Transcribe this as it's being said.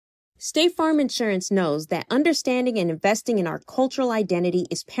State Farm Insurance knows that understanding and investing in our cultural identity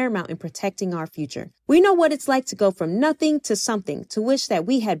is paramount in protecting our future. We know what it's like to go from nothing to something, to wish that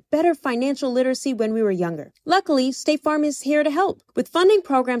we had better financial literacy when we were younger. Luckily, State Farm is here to help with funding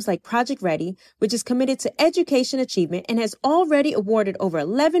programs like Project Ready, which is committed to education achievement and has already awarded over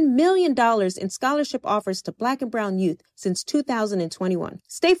 $11 million in scholarship offers to Black and brown youth since 2021.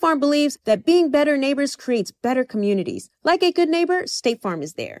 State Farm believes that being better neighbors creates better communities. Like a good neighbor, State Farm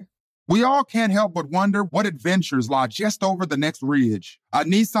is there. We all can't help but wonder what adventures lie just over the next ridge. A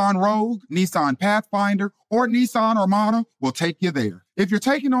Nissan Rogue, Nissan Pathfinder, or Nissan Armada will take you there. If you're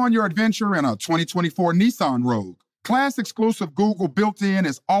taking on your adventure in a 2024 Nissan Rogue, class-exclusive Google built-in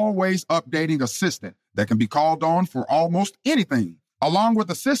is always updating assistant that can be called on for almost anything. Along with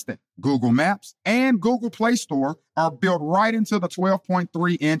Assistant, Google Maps and Google Play Store are built right into the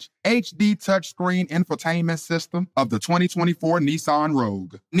 12.3-inch HD touchscreen infotainment system of the 2024 Nissan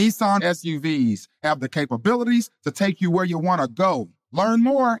Rogue. Nissan SUVs have the capabilities to take you where you want to go. Learn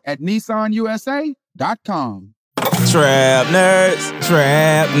more at nissanusa.com. Trap nerds,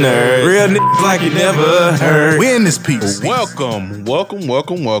 real niggas like you never heard. We in this piece. Welcome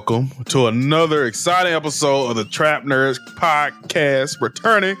to another exciting episode of the Trap Nerds podcast,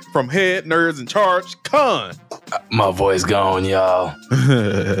 returning from Head Nerds in Charge, Con. My voice gone, y'all.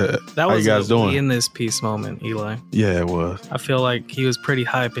 That was How you guys doing? in this piece moment, Eli. Yeah, it was. I feel like he was pretty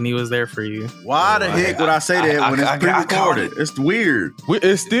hype and he was there for you. Why the heck would I say that when it's pre-recorded? It's weird.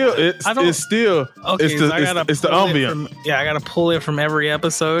 It's still Okay, it's so the ambience. I gotta pull it from every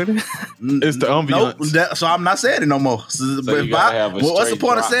episode. It's the ambience. Nope, so I'm not saying it no more. So what's the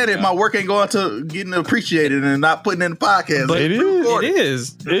point of saying it if my work ain't going to getting appreciated and not putting in the podcast? But it is. What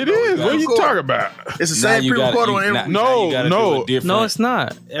are you talking about? It's the same pre-recorded on every. No, No, it's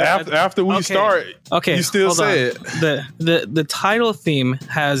not. After we start, you still say it. The title theme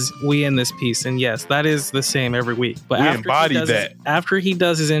has "we" in this piece, and yes, that is the same every week. But We after embody that. After he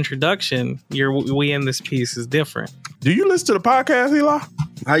does his introduction, your "we" in this piece is different. Do you listen to the podcast, Eli?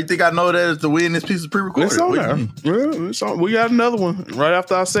 How you think I know that the we in this piece is pre-recorded? It's on there. Yeah, it's on. We got another one right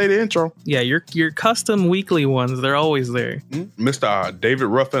after I say the intro. Yeah, your custom weekly ones, they're always there. Mr. David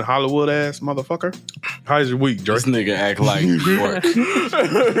Ruffin Hollywood ass motherfucker. How's your week, Drake? This nigga act like Bjork.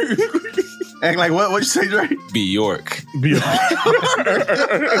 Act like what? What'd you say, Drake? Bjork.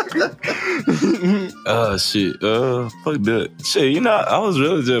 Oh shit. Fuck that. Shit, I was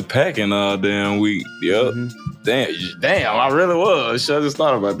really just packing all damn week. Yup. Damn, I really was. Shit, I just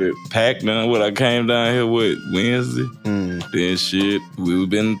thought about that. Packed down what I came down here with Wednesday. Then shit, we've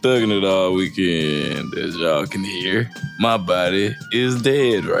been thugging it all weekend. As y'all can hear, my body is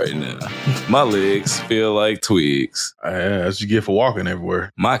dead right now. My legs feel like twigs. Yeah, that's what you get for walking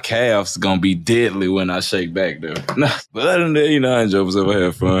everywhere. My calves gonna be deadly when I shake back though. But other than that, I enjoy myself. I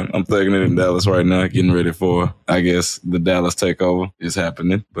had fun. I'm thugging it in Dallas right now, getting ready for, I guess, the Dallas takeover is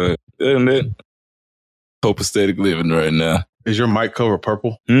happening. But other than that, copacetic living right now. Is your mic cover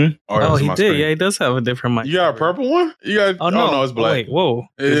purple? Oh, he did. Screen? Yeah, he does have a different mic. You got a purple one? You got? Oh no, it's black. Wait, whoa!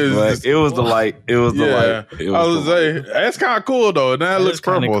 It was the light. It was the light. I was saying that's kind of cool though. Now it looks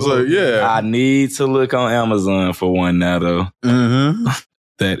purple. Cool. So yeah, I need to look on Amazon for one now though.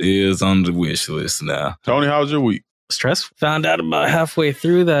 That is on the wish list now. Tony, how was your week? Stressful. Found out about halfway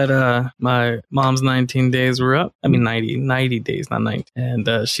through that my mom's 19 days were up. I mean 90 days, not 90.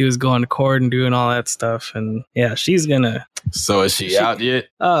 And she was going to court and doing all that stuff. And yeah, she's gonna. So is she out yet?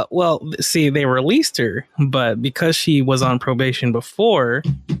 Well, see, they released her, but because she was on probation before,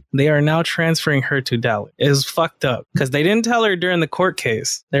 they are now transferring her to Dallas. It was fucked up because they didn't tell her during the court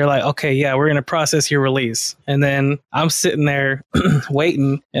case. They're like, okay, yeah, we're gonna process your release. And then I'm sitting there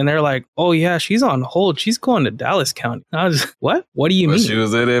waiting, and they're like, oh yeah, she's on hold. She's going to Dallas County. I was what? What do you mean? She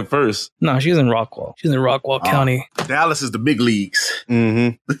was at first. No, she was in Rockwall. She's in Rockwall County. Dallas is the big leagues.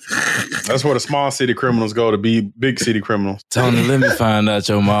 That's where the small city criminals go to be big city criminals. Tony, let me find out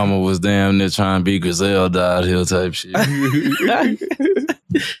your mama was damn near trying to be Griselda out here type shit.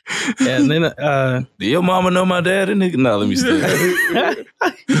 And then, do your mama know my daddy, nigga? No, let me stop.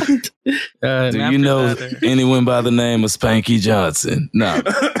 Do you know anyone by the name of Spanky Johnson? No.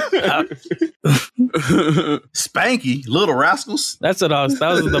 Spanky, Little Rascals. That's what I was.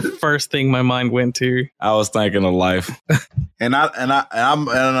 That was the first thing my mind went to. I was thinking of Life. And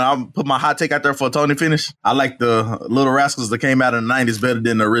I'm put my hot take out there for Tony finish. I like the Little Rascals that came out in the 90s better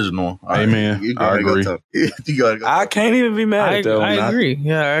than the original. Amen. I agree. You gotta go. I can't even be mad at that one. I agree.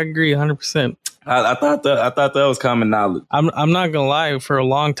 Yeah, I agree 100%. I thought that was common knowledge. I'm not gonna lie. For a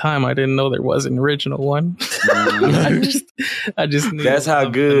long time, I didn't know there was an original one. I just knew that's how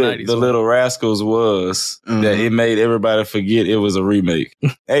good the Little Rascals was. That it made everybody forget it was a remake.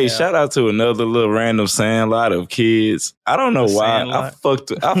 Hey, shout out to another little random Sandlot of kids. I don't know why I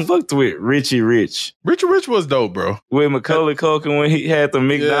fucked with Richie Rich. Richie Rich was dope, bro. With Macaulay Culkin when he had the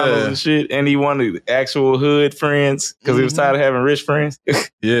McDonald's and shit, and he wanted actual hood friends because he was tired of having rich friends.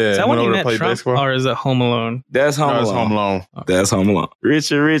 Is that when he met Trump, baseball? or is it Home Alone? That's Home Alone. Home Alone. That's Home Alone.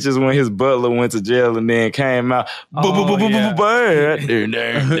 Richie Rich is when his butler went to jail and then came out with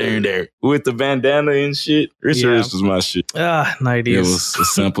the bandana and shit. Richie Rich was my shit. 90s. It was a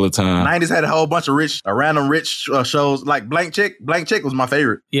simpler time. 90s had a whole bunch of random rich shows like Blank Check. Blank Check was my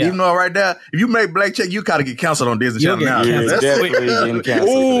favorite. Yeah. Even though right now, if you make Blank Check, you gotta get canceled on Disney Channel now. Definitely getting canceled.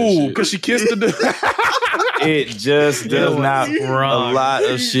 Ooh, because she kissed the It just does not. wrong. A lot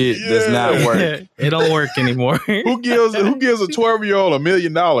of shit does not work. It don't work anymore. Who gives a 12-year-old $1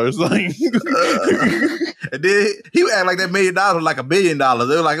 million? Like, and then he would act like that $1 million was like $1 billion. They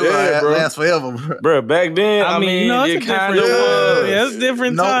were like, it last forever, bro. Back then, I mean, it's it kind of was. Yeah, it's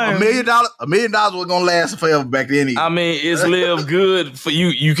different time. $1 million was gonna last forever back then. I mean, it's lived good for you.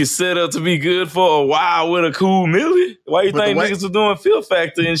 You could set up to be good for a while with a cool million. Why you think niggas was doing Fear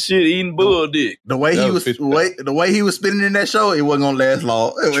Factor and shit, eating bull dick? The way he was spinning in that show, it wasn't gonna last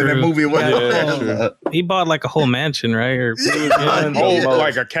long. In that movie, it wasn't gonna last long. He bought like a whole mansion, right? Or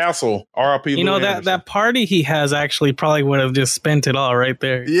like a castle. R.I.P. You know that party he has actually probably would have just spent it all right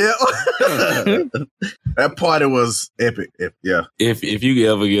there. Yeah, that party was epic. Yeah. If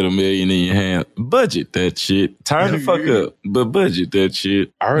you ever get $1 million in your hand, budget that shit. Turn the fuck up, but budget that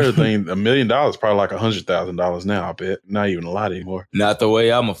shit. I really think $1 million is probably like $100,000 now. I bet not even a lot anymore. Not the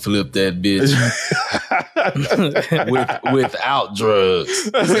way I'ma flip that bitch. without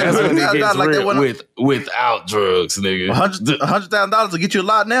drugs. That's when it gets real. Without drugs, nigga. $100,000 will get you a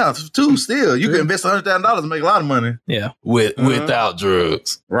lot now too. Still, you can invest $100,000 and make a lot of money. Yeah, without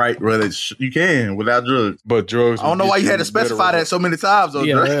drugs. Right, well, you can without drugs. But drugs. I don't know why you had to specify that so many times. Though, I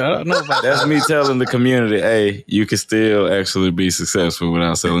don't know about That's me telling the community, hey, you can still actually be successful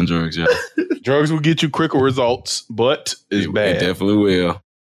without selling drugs, y'all. Drugs will get you quicker results, but it's bad. It definitely will.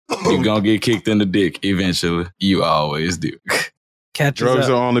 You're gonna get kicked in the dick eventually. You always do. Drugs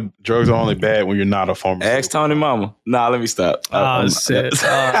are only bad when you're not a pharmacist. Ask Tony Mama. Nah, let me stop. Shit.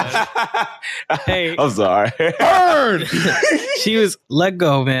 Hey, I'm sorry. Burn. She was let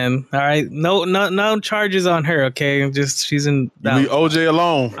go, man. All right, no charges on her. Okay, just she's in. Leave OJ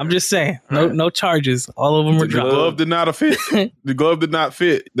alone. I'm just saying, no charges. All of them were dropped. The glove did not fit. The glove did not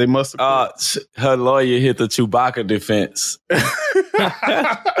fit. They must have. Her lawyer hit the Chewbacca defense.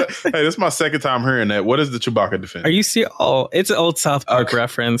 Hey, this is my second time hearing that. What is the Chewbacca defense? Are you serious? Oh, it's an old South Park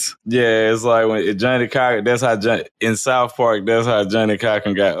reference. Yeah, it's like when Johnny Cochran. That's how in South Park. That's how Johnny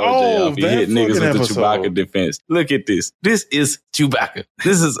Cochran got OJ off. He hit niggas with the Chewbacca defense. Look at this. This is Chewbacca.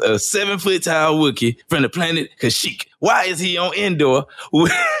 This is a 7-foot tall Wookiee from the planet Kashyyyk. Why is he on Endor?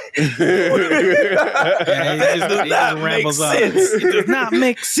 It does not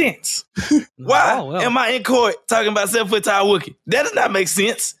make sense. Why am I in court talking about 7-foot tall Wookiee? That does not make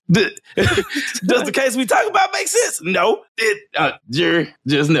sense. Does the case we talk about make sense? No. Jury,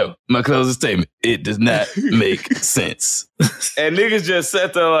 just no. My closing statement. It does not make sense. And niggas just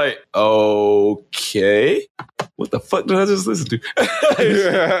sat there like, okay. What the fuck did I just listen to?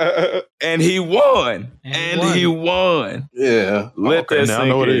 And he won. He won. Yeah. Let that now sink I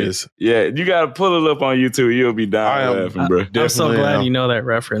know what in. it is. Yeah, you got to pull it up on YouTube. You'll be dying laughing, bro. I'm so glad you know that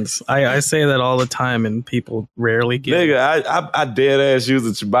reference. I say that all the time, and people rarely get it. Nigga, I dead ass use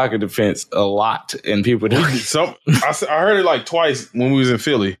the Chewbacca defense a lot, and people don't. I heard it like twice when we was in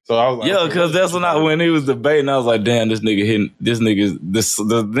Philly. So I was like, yeah, because that's when he was debating. I was like, damn, the nigga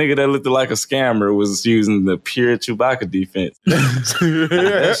that looked like a scammer was using the pure Chewbacca defense.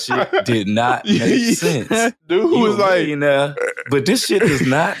 That shit did not make sense. Dude was like, but this shit does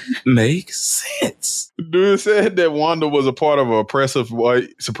not make sense. Dude said that Wanda was a part of an oppressive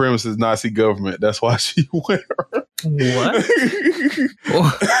white supremacist Nazi government. That's why she went. What?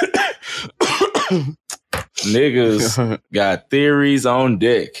 Niggas got theories on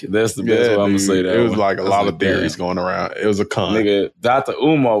deck. That's the best way I'm gonna say that. It was like a lot of theories going around. It was a con. Nigga, Dr.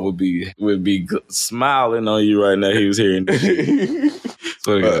 Umar would be smiling on you right now. He was hearing this shit.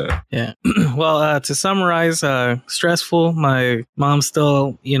 Swear to God. Yeah. Well, to summarize, stressful. My mom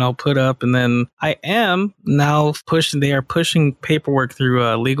still, put up, and then I am now they are pushing paperwork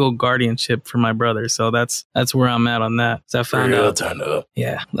through legal guardianship for my brother. So that's where I'm at on that. So I found out. Turn up.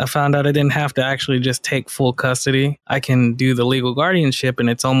 Yeah, I found out I didn't have to actually just take full custody. I can do the legal guardianship, and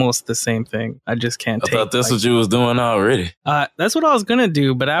it's almost the same thing. I just can't I take. thought that's what you was doing already. That's what I was gonna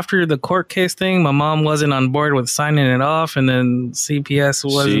do, but after the court case thing, my mom wasn't on board with signing it off, and then CPS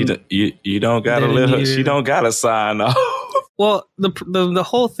wasn't. You don't gotta let her. She don't gotta sign off. Well, the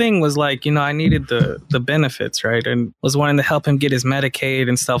whole thing was like, I needed the benefits, right? And was wanting to help him get his Medicaid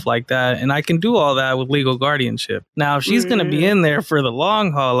and stuff like that. And I can do all that with legal guardianship. Now, if she's going to be in there for the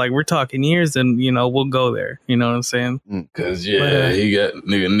long haul, like we're talking years, then, we'll go there. You know what I'm saying? Because, he got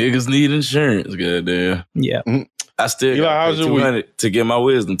niggas need insurance, goddamn. Yeah. I still got $200 to get my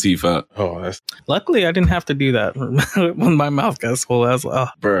wisdom teeth out. Luckily, I didn't have to do that when my mouth got swollen. I was like,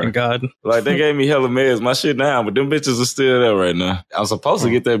 thank God. Like, they gave me hella meds. My shit down, but them bitches are still there right now. I was supposed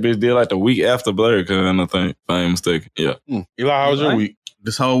to get that bitch deal like the week after BlurredCon, I think, if I ain't mistaken. Yeah. Eli, how was your week?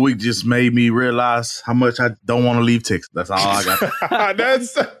 This whole week just made me realize how much I don't want to leave Texas. That's all I got.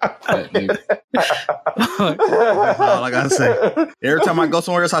 That's all I gotta say. Every time I go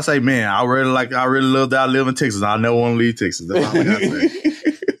somewhere else, I say, "Man, I really love that I live in Texas. I never want to leave Texas." That's all I gotta say.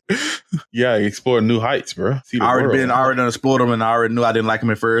 Yeah, explore new heights, bro. I already done explored them, and I already knew I didn't like them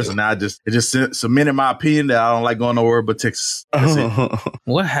at first, and now it just cemented my opinion that I don't like going nowhere but Texas. That's it.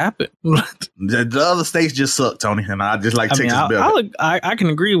 What happened? The other states just suck, Tony, and I just like Texas better. I can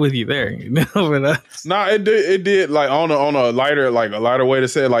agree with you there. Nah, it did like on a lighter way to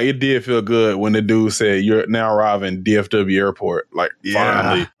say it, like it did feel good when the dude said you're now arriving DFW airport. Like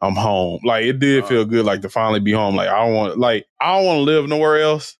finally I'm home. Like it did feel good, like to finally be home. Like I don't want to live nowhere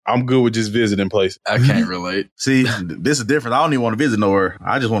else. I'm good with just visiting places. I can't relate. See, this is different. I don't even want to visit nowhere.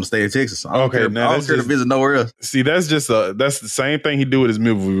 I just want to stay in Texas. I don't care to visit nowhere else. See, that's the same thing he do with his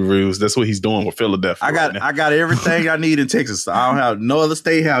movie reviews. That's what he's doing with Philadelphia. I got everything I need in Texas. I don't have no other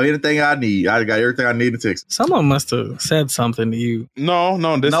state have anything I need. I got everything I need in Texas. Someone must have said something to you. No,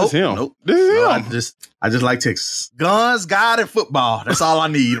 this is him. Nope. This is him. I just like Texas. Guns, God, and football. That's all I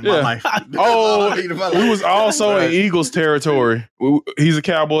need in my life. We was also in Eagles territory. He's a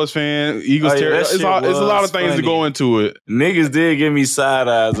Cowboys fan. Eagles territory. It's a lot of things to go into it. Niggas did give me side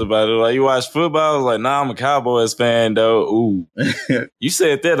eyes about it. Like, you watch football? I was like, nah, I'm a Cowboys fan, though. Ooh. You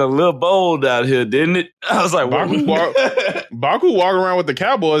said that a little bold out here, didn't it? I was like, Baku walking around with the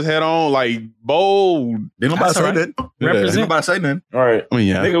Cowboys hat on, like, bold. Didn't nobody say that. Didn't nobody say nothing. All right. I mean,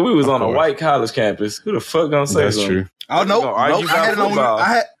 yeah. Nigga, we was on a white college campus. Who the fuck gonna say that's something? True. Oh, no. I had it on.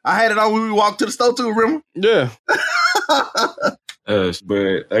 I had it on when we walked to the store, too, remember? Yeah.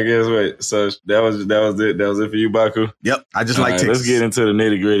 But I guess so that was it. That was it for you, Baku. Yep. I just like Texas. Let's get into the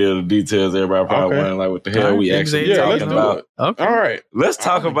nitty gritty of the details. Everybody probably wondering like what the hell we actually talking about. Okay. All right. Let's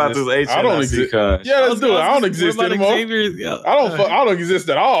talk about this HNIC con. Yeah, let's do it. I don't exist anymore. I don't exist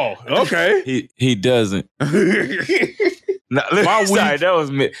at all. Okay. He doesn't. No, sorry, that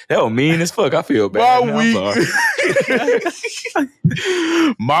was mean as fuck. I feel bad.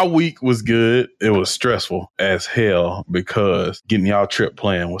 My week was good. It was stressful as hell because getting y'all trip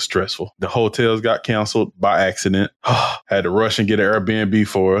planned was stressful. The hotels got canceled by accident. Had to rush and get an Airbnb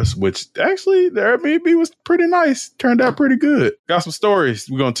for us, which actually the Airbnb was pretty nice. Turned out pretty good. Got some stories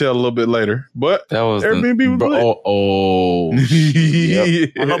we're gonna tell a little bit later, but that was Airbnb was lit.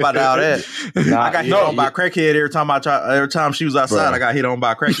 Yep. I don't know about all that. I got hit on by a crackhead every time she was outside. Bruh. I got hit on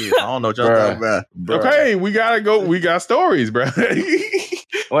by a crackhead. I don't know what y'all talking about. Okay, we gotta go. We got stories, bro.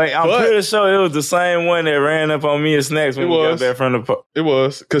 Wait, I'm pretty sure it was the same one that ran up on me and Snacks when we got back from the... It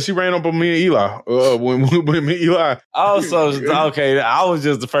was, because she ran up on me and Eli. When me and Eli... Also, okay, I was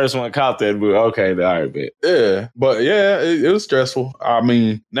just the first one caught that, but okay, all right, bet. Yeah, but yeah, it was stressful. I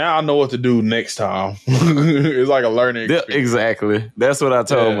mean, now I know what to do next time. It's like a learning experience. Exactly. That's what I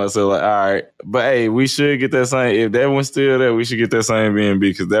told myself, like, all right, but hey, we should get that same... If that one's still there, we should get that same B&B,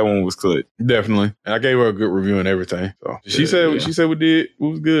 because that one was clicked. Definitely. And I gave her a good review and everything. So she said we did. It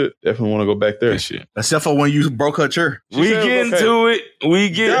was good. Definitely want to go back there. Shit. Except for when you broke her chair. We get into it. You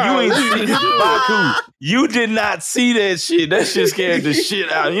ain't see Baku. You did not see that shit. That shit scared the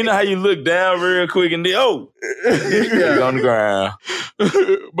shit out. You know how you look down real quick and then on the ground.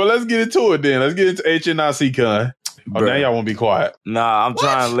 But let's get into it then. Let's get into HNIC con. Oh, now y'all want to be quiet. Nah, I'm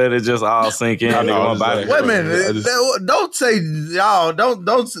trying to let it just all sink in. I know, Nigga, I just- Wait a minute. Don't say y'all.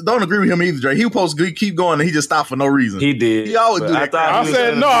 Don't agree with him either, Dre. He was supposed to keep going and he just stopped for no reason. He did. He always but do that. thought I he was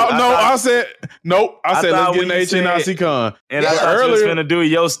said finna no. do- I said nope. I said thought let's get when an you said- HNIC con. And I thought you was earlier, finna do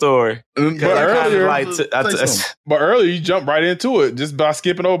your story. but But earlier you jumped right into it just by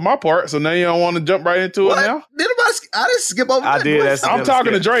skipping over my part. So now you don't want to jump right into what? it now. I didn't skip over. I that. did. That's I'm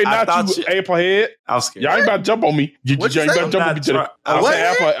talking to Dre, I not thought you, Apple head. I was scared. Y'all ain't about to jump on me. You What'd you ain't say? about to jump on me today.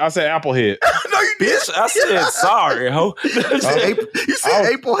 I said Apple head. No, you did. Bitch, I said sorry, ho. You said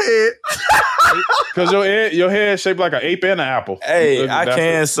April head. Because your head shaped like an ape and an apple. Hey, I That's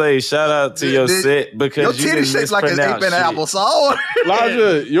can say shout out to your set Your because you titty didn't shaped like an ape mispronounce and an shit. apple. So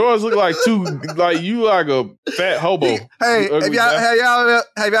Elijah, yours look like you like a fat hobo. hey, You ugly bastard.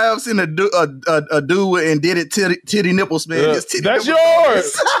 have y'all ever seen a dude and did it titty nipples, man? Yeah, His titty that's nipples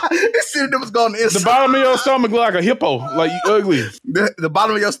yours. His titty nipples go on the The inside. bottom of your stomach look like a hippo. Like you ugly. The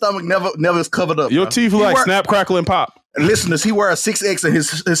bottom of your stomach never is covered up. Your bro. teeth He look like wear- snap, crackle, and pop. Listeners, he wear a 6X and his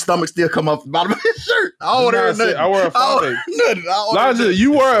stomach still come off the bottom of his shirt. I don't want to hear nothing. I wear a 5X. Nothing. Elijah,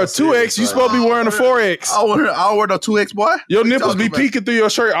 you wear a 2X. You supposed to be wearing a 4X. I don't wear no 2X, boy. Your What you nipples be talking about? peeking through your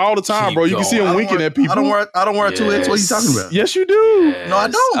shirt all the time, Keep bro. You can see going. them winking at people. I don't wear a 2X. What are you talking about? Yes, you do. No, I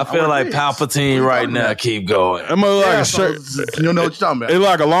don't. I feel I like wear this. Palpatine right now. Keep going. That mother like Yeah, a so shirt. you don't know what you're talking It's about.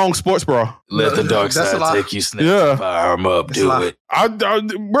 like a long sports bra. Let the dark That's a side lie. take you, snap. Yeah. Fire him up. That's a Do lie. it.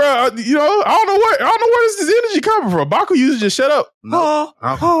 Bro, you know, I don't know where this energy coming from. Baku used to just shut up. No,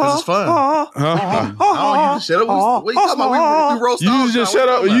 because it's fun. Huh? I don't use to shut up. What are you talking about? We roast You all used to just the shut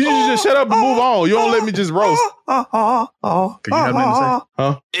time. up. What You you used to just shut up and move on. You don't let me just roast. Can you have nothing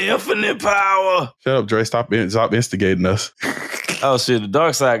to say? Infinite power. Shut up, Dre. Stop instigating us. Oh shit, the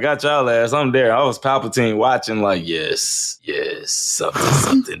dark side got y'all ass. I'm there. I was Palpatine watching like, yes,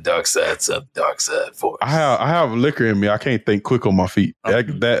 something dark side force. I have liquor in me. I can't think quick on my feet.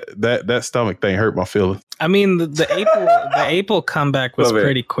 That stomach thing hurt my feelings. I mean, the April comeback was Love it.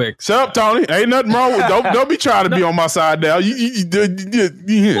 pretty quick. Shut up, Tony. Ain't nothing wrong with don't be trying to be on my side now. You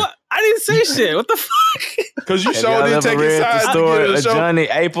What? I didn't say shit. What the fuck? because you Have sure y'all didn't ever take your read the side to story get a of show. Johnny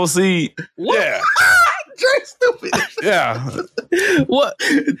Appleseed? Yeah, Dre, stupid. yeah. What?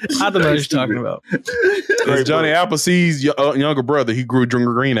 I don't know what you're talking about. It's Johnny Appleseed's younger brother. He grew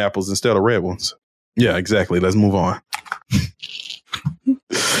green apples instead of red ones. Yeah, exactly. Let's move on.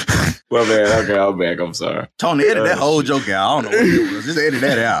 Well, man, okay, I'm back. I'm sorry. Tony, edit that whole joke out. I don't know what it was. Just edit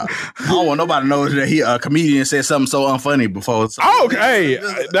that out. I don't want nobody to know that a comedian said something so unfunny before. Oh, okay.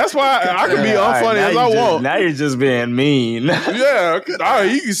 That's why I can be unfunny as I want. Now you're just being mean. Yeah,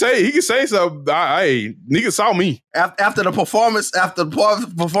 he can say something. Hey, nigga saw me. After the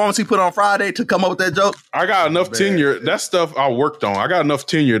performance he put on Friday to come up with that joke. I got enough tenure. That stuff I worked on. I got enough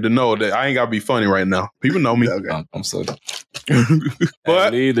tenure to know that I ain't gotta be funny right now. People know me. I'm so done.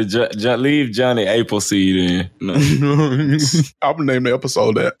 But leave Johnny Appleseed in. No. I'm gonna name the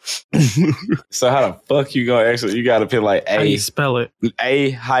episode that. So how the fuck you gonna actually? You gotta pick like How you spell it?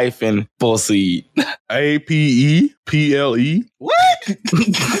 A hyphen full seed. APEPLE. What?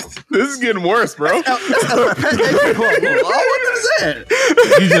 This is getting worse, bro. What is that?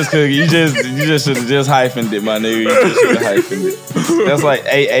 You just should have just hyphened it, my nigga. You just should have hyphened it. That's like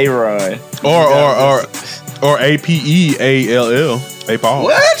Aaron. Or APEALL. Apol.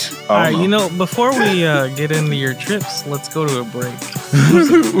 What? All right, before we get into your trips, let's go to a break.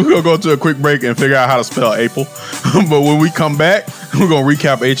 We're gonna go to a quick break and figure out how to spell April. But when we come back, we're gonna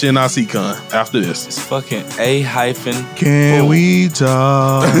recap HNIC Con after this. It's fucking A hyphen. Can we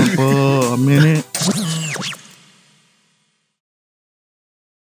talk for a minute?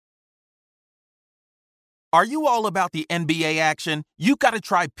 Are you all about the NBA action? You gotta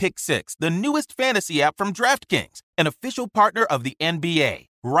try Pick Six, the newest fantasy app from DraftKings, an official partner of the NBA.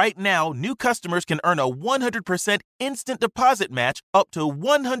 Right now, new customers can earn a 100% instant deposit match up to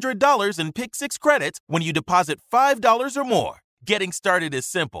 $100 in Pick Six credits when you deposit $5 or more. Getting started is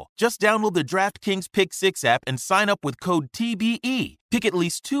simple. Just download the DraftKings Pick Six app and sign up with code TBE. Pick at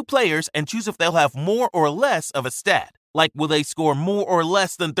least 2 players and choose if they'll have more or less of a stat. Like, will they score more or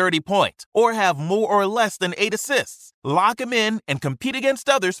less than 30 points? Or have more or less than 8 assists? Lock them in and compete against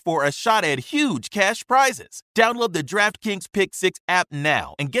others for a shot at huge cash prizes. Download the DraftKings Pick 6 app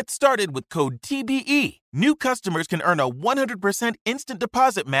now and get started with code TBE. New customers can earn a 100% instant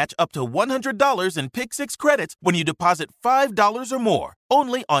deposit match up to $100 in Pick 6 credits when you deposit $5 or more.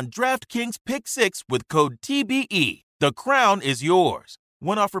 Only on DraftKings Pick 6 with code TBE. The crown is yours.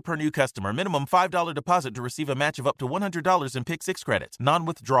 One offer per new customer. Minimum $5 deposit to receive a match of up to $100 in Pick 6 credits.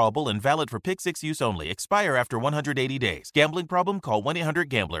 Non-withdrawable and valid for Pick 6 use only. Expire after 180 days. Gambling problem? Call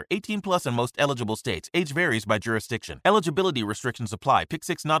 1-800-GAMBLER. 18 plus in most eligible states. Age varies by jurisdiction. Eligibility restrictions apply. Pick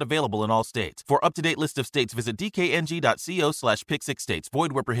 6 not available in all states. For up-to-date list of states, visit dkng.co/pick6states.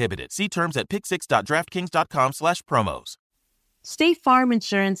 Void where prohibited. See terms at pick6.draftkings.com/promos. State Farm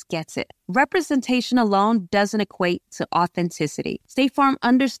Insurance gets it. Representation alone doesn't equate to authenticity. State Farm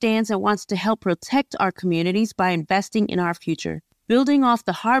understands and wants to help protect our communities by investing in our future, building off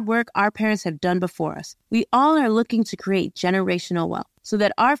the hard work our parents have done before us. We all are looking to create generational wealth so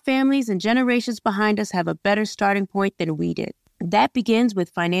that our families and generations behind us have a better starting point than we did. That begins with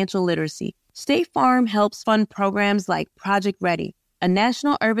financial literacy. State Farm helps fund programs like Project Ready, a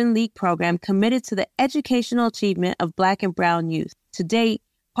National Urban League program committed to the educational achievement of Black and Brown youth. To date,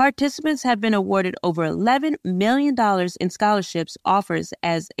 participants have been awarded over $11 million in scholarships offers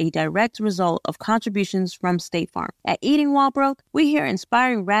as a direct result of contributions from State Farm. At Eating While Broke, we hear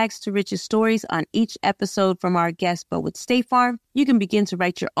inspiring rags to riches stories on each episode from our guests, but with State Farm, you can begin to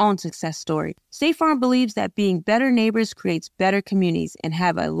write your own success story. State Farm believes that being better neighbors creates better communities and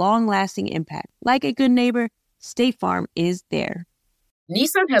have a long-lasting impact. Like a good neighbor, State Farm is there.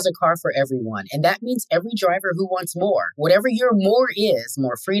 Nissan has a car for everyone, and that means every driver who wants more. Whatever your more is,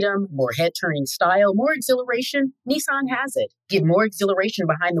 more freedom, more head-turning style, more exhilaration, Nissan has it. Get more exhilaration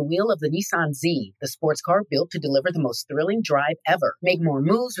behind the wheel of the Nissan Z, the sports car built to deliver the most thrilling drive ever. Make more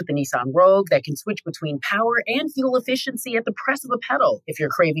moves with the Nissan Rogue that can switch between power and fuel efficiency at the press of a pedal. If you're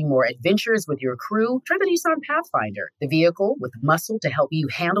craving more adventures with your crew, try the Nissan Pathfinder, the vehicle with muscle to help you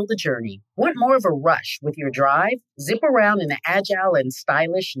handle the journey. Want more of a rush with your drive? Zip around in the agile and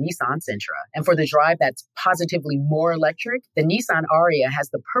stylish Nissan Sentra. And for the drive that's positively more electric, the Nissan Ariya has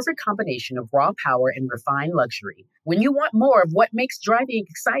the perfect combination of raw power and refined luxury. When you want more of what makes driving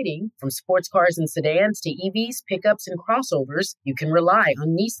exciting, from sports cars and sedans to EVs, pickups, and crossovers, you can rely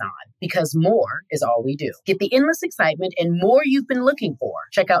on Nissan, because more is all we do. Get the endless excitement and more you've been looking for.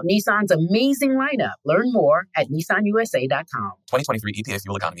 Check out Nissan's amazing lineup. Learn more at nissanusa.com. 2023 EPA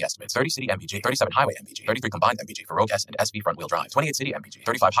fuel economy estimates: 30 city MPG, 37 highway MPG, 33 combined MPG for Rogue S and SV front-wheel drive, 28 city MPG,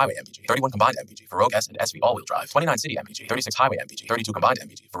 35 highway MPG, 31 combined MPG for Rogue S and SV all-wheel drive, 29 city MPG, 36 highway MPG, 32 combined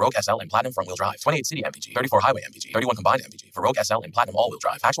MPG for Rogue SL and Platinum front-wheel drive, 28 city MPG, 34 highway MPG, 31 combined MPG for Rogue SL and Platinum all-wheel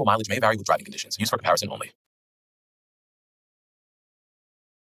drive. Actual mileage may vary with driving conditions. Used for comparison only.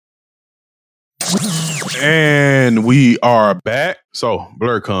 And we are back. So,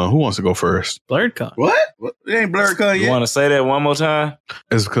 BlurredCon, who wants to go first? BlurredCon. What? It ain't BlurredCon You yet. want to say that one more time?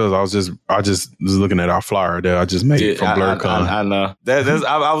 It's because I just was looking at our flyer that I just made from BlurredCon. I know.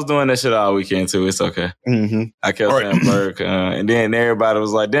 I was doing that shit all weekend too. It's okay. Mm-hmm. I kept saying BlurredCon, and then everybody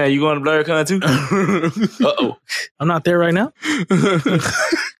was like, "Damn, you going to BlurredCon too?" Uh-oh. I'm not there right now.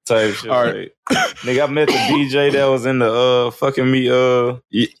 Type shit. All right. Nigga, I met the DJ that was in the fucking me. All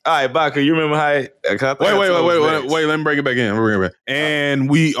right, Baca, you remember how? Wait. Let me bring it back in. And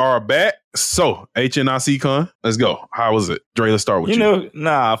we are back. So, HNIC Con, let's go. How was it? Dre, let's start with you.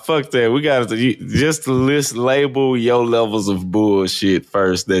 Fuck that. We got to just list label your levels of bullshit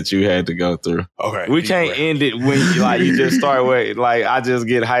first that you had to go through. Okay. We can't end it when you just start with I just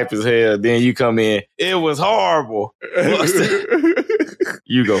get hype as hell. Then you come in. It was horrible.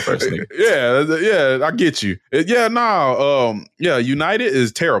 You go first, nigga. Yeah, I get you. United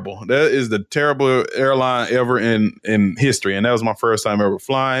is terrible. That is the terrible airline ever in history. And that was my first time ever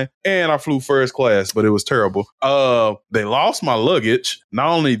flying. And I flew first class, but it was terrible. They lost my luggage. Not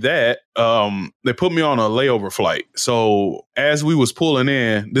only that, they put me on a layover flight. So as we was pulling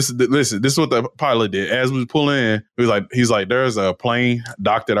in, this is what the pilot did. As we was pulling in, he's like, there's a plane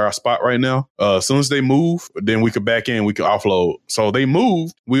docked at our spot right now. As soon as they move, then we could back in, we could offload. So they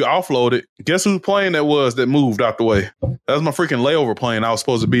moved, we offloaded. Guess whose plane that was that moved out the way? That was my freaking layover plane I was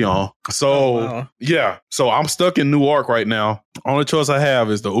supposed to be on. So yeah, so I'm stuck in Newark right now. Only choice I have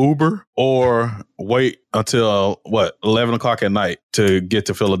is the Uber or wait until 11 o'clock at night to get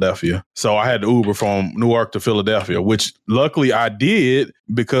to Philadelphia. So I had to Uber from Newark to Philadelphia, which luckily I did,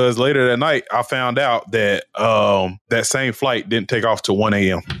 because later that night I found out that that same flight didn't take off till 1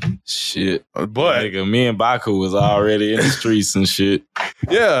 a.m. Shit. But nigga, me and Baku was already in the streets and shit.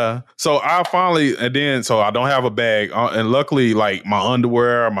 Yeah. So I finally, so I don't have a bag. And luckily, like my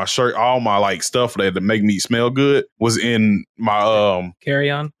underwear, my shirt, all my stuff that make me smell good was in my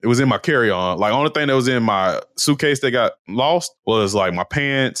carry-on. It was in my carry-on. Like, only thing that was in my suitcase that got lost was like my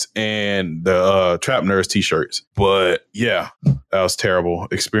pants and the Trap Nerds t-shirts. But yeah, that was terrible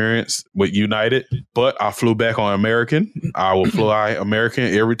experience with United. But I flew back on American. I will fly American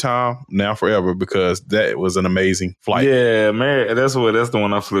every time time, now forever, because that was an amazing flight. Yeah, man, that's the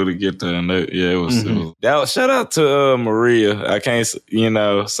one I flew to get there. And it was shout out to Maria. I can't,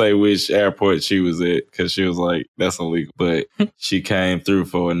 say which airport she was at because she was like, that's illegal. But she came through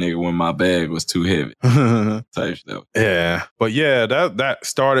for a nigga when my bag was too heavy. Type stuff. Yeah. But yeah, that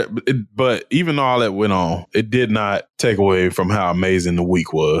started. But even though all that went on, it did not take away from how amazing the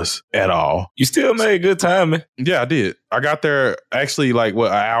week was at all. You still made good timing. Yeah, I did. I got there actually like an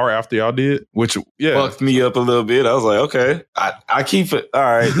hour after y'all did, which fucked me up a little bit. I was like, okay, I keep it all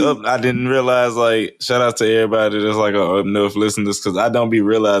right. I didn't realize, like, shout out to everybody that's like enough listeners, because I don't be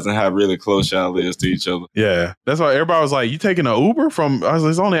realizing how really close y'all is to each other. Yeah, that's why everybody was like, "You taking an Uber from?" I was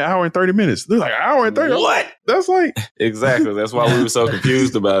like, "It's only an hour and 30 minutes." They're like, "An hour and 30." What? That's like exactly. That's why we were so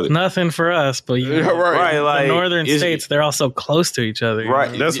confused about it. Nothing for us, but right. Like the northern states, they're all so close to each other.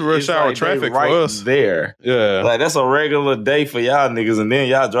 Right. That's rush hour like traffic right for us. There. Yeah. Like that's a regular day for y'all niggas, and then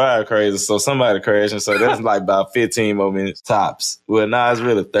y'all drive crazy, so somebody crashing. So that's like about 15 more minutes tops. Well, nah, it's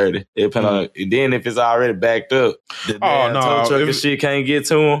really 30. It depends on. And then if it's already backed up, the damn tow truck and shit can't get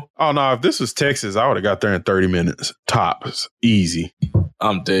to them. Oh no! If this was Texas, I would have got there in 30 minutes tops, easy.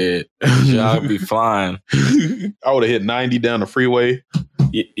 I'm dead. Y'all be flying. I would have hit 90 down the freeway.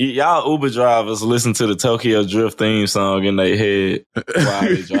 Y'all Uber drivers listen to the Tokyo Drift theme song in their head while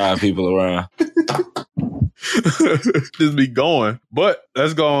they drive people around. Just be going. But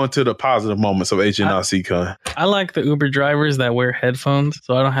let's go on to the positive moments of HNIC Con. I like the Uber drivers that wear headphones,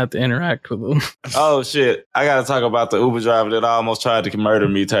 so I don't have to interact with them. Oh shit! I gotta talk about the Uber driver that almost tried to murder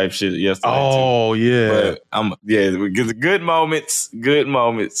me type shit yesterday. Oh too. Yeah, but good moments. Good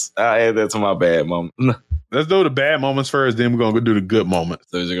moments. I add that to my bad moment. Let's do the bad moments first, then we're gonna go do the good moments.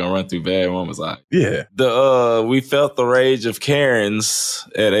 So you're gonna run through bad moments, all right? Yeah. We felt the rage of Karens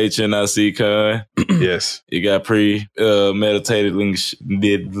at HNIC Con. Yes. It got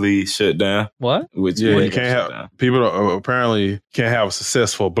meditatively shut down. What? You can't have people apparently can't have a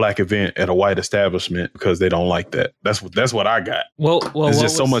successful black event at a white establishment because they don't like that. That's what I got. Well, there's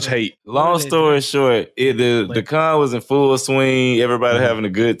just so much hate. Long story short, the con was in full swing. Everybody having a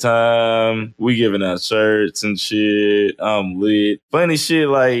good time. We giving out shirts and shit. I'm lit. Funny shit,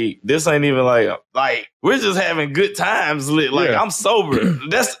 like this ain't even like we're just having good times lit. Like I'm sober.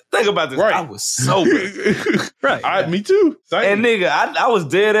 Think about this. Right. I was sober. Right. Me too. And nigga, I was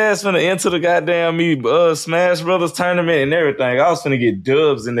dead ass finna enter the goddamn Smash Brothers tournament and everything. I was finna get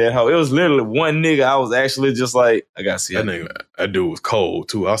dubs in that hoe. It was literally one nigga. I was actually just like, I gotta see that nigga. That dude was cold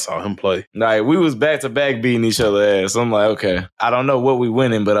too. I saw him play. Like we was back to back beating each other ass. I'm like, okay, I don't know what we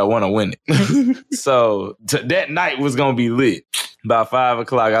winning, but I want to win it. So that night was gonna be lit. About 5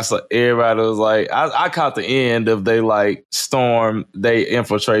 o'clock, I saw everybody was like, I caught the end of they like storm, they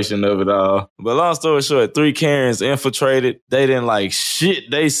infiltration of it all. But long story short, 3 Karens infiltrated. They didn't like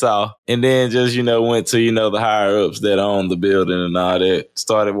shit they saw. And then just, went to, the higher ups that own the building and all that.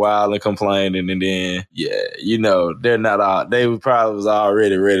 Started wilding, complaining. And then, they're not all, they probably was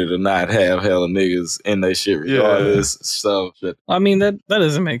already ready to not have hella niggas in their shit regardless. Yeah. So, I mean, that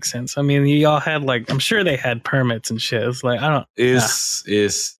doesn't make sense. I mean, y'all had I'm sure they had permits and shit. It's like, I don't.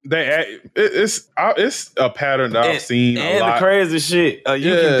 It's a pattern that I've seen a lot. And the crazy shit,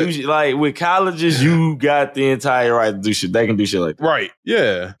 you can do shit like with colleges. You got the entire right to do shit. They can do shit like that. Right?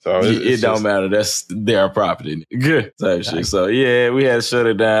 Yeah. So it don't matter. That's their property. Good type shit. So yeah, we had to shut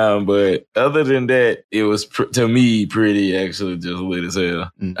it down. But other than that, it was to me pretty actually just lit as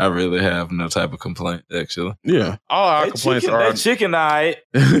hell. I really have no type of complaint actually. Yeah, all our complaints are chicken eyed.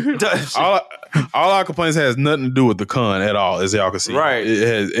 All our complaints has nothing to do with the con at all, as y'all can see. Right. It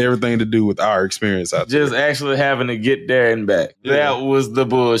has everything to do with our experience out there. Just actually having to get there and back. Yeah. That was the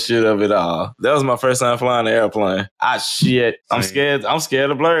bullshit of it all. That was my first time flying an airplane. I'm scared. I'm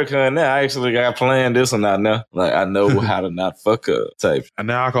scared of BlurryCon now. I actually got planned this one out now. Like I know how to not fuck up type. And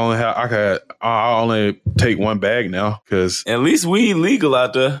now I only take one bag now because at least we legal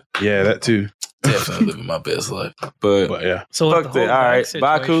out there. Yeah, that too. Definitely living my best life. But yeah. So fuck that. All right,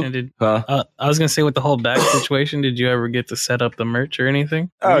 Baku. I was gonna say with the whole bag situation, did you ever get to set up the merch or anything?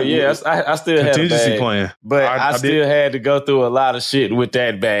 Oh yeah, I still had a contingency plan, but I still had to go through a lot of shit with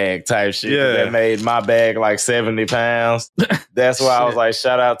that bag type shit. Yeah, that made my bag like 70 pounds. That's why I was like,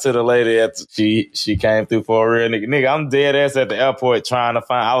 shout out to the lady she came through for a real nigga. Nigga, I'm dead ass at the airport trying to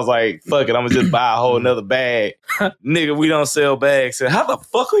find. I was like, fuck it, I'm gonna just buy a whole nother bag. Nigga, we don't sell bags. Said, how the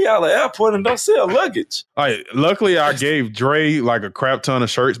fuck are y'all at the airport and don't sell sell luggage. Like, luckily, I gave Dre like a crap ton of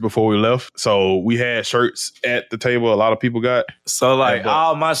shirts before we left, so we had shirts at the table. A lot of people got. So like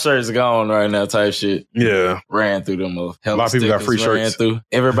all my shirts gone right now, type shit. Yeah, ran through them. A lot of people got free shirts.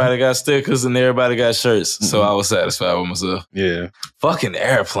 Everybody got stickers and everybody got shirts. Mm-hmm. So I was satisfied with myself. Yeah, fucking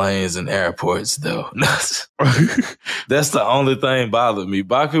airplanes and airports though. That's the only thing bothered me.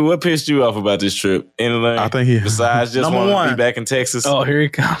 Baku, what pissed you off about this trip? Anything? I think besides just wanting to be back in Texas. Oh, here he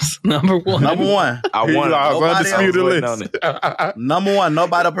comes. Number one. I wanted undisputed list. Number one,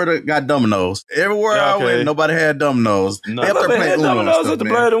 nobody up here got Domino's. Everywhere I went, nobody had Domino's. No, they had Domino's at the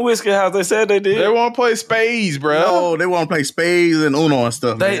Blood and Whiskey House. They said they did. They want to play spades, bro. No, they want to play spades and Uno and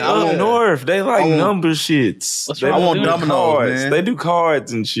stuff. They up north. They like number shits. I want Domino's, man. They do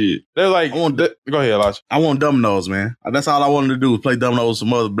cards and shit. They're like, go ahead, Elijah. I want Domino's, man. That's all I wanted to do was play Domino's with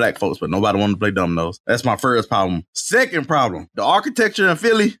some other black folks, but nobody wanted to play Domino's. That's my first problem. Second problem, the architecture in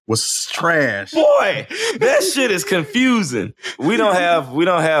Philly was trash. Boy, that shit is confusing. We don't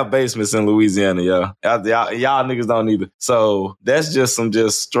have basements in Louisiana, y'all. Y'all niggas don't either. So that's just some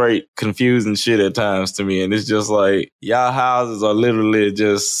straight confusing shit at times to me. And it's just like, y'all houses are literally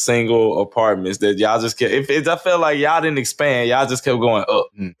just single apartments that y'all just kept. I felt like y'all didn't expand. Y'all just kept going up.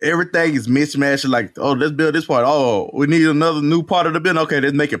 Everything is mismatched. Like, oh, let's build this part. Oh, we need another new part of the building. Okay,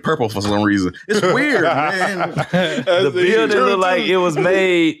 let's make it purple for some reason. It's weird, man. The building looked like it was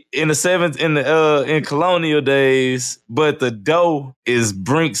made in the in colonial days, but the door is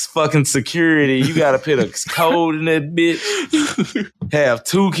Brink's fucking security. You gotta put a code in that bitch. Have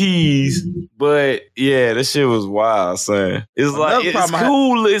 2 keys. But yeah, that shit was wild, son. It's like it's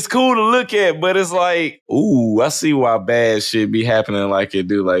cool. It's cool to look at, but it's like, ooh, I see why bad shit be happening like it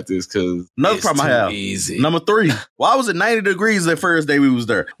do like this. Cause another problem I have. Easy. Number 3. Why was it 90 degrees the first day we was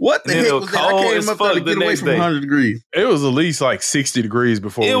there? What the heck was that? I came up there to get away from 100 degrees. It was at least like 60 degrees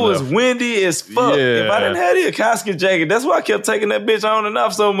before it was windy as fuck. Yeah. If I didn't have the Akatsuki jacket, that's why I kept taking that bitch on and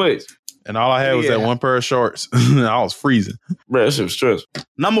off so much. And all I had was that one pair of shorts. I was freezing. Bro, that shit was stressful.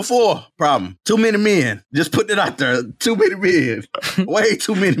 Number 4 problem. Too many men. Just putting it out there. Too many men. Way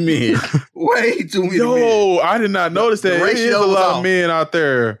too many men. Way too many men. No, I did not notice that. There is a lot of men out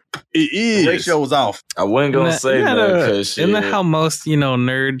there. It is. The ratio was off. I wasn't going to say that because isn't that how most,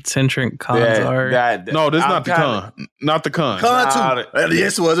 nerd-centric cons are? No, this is not the con. Not the con. Con 2.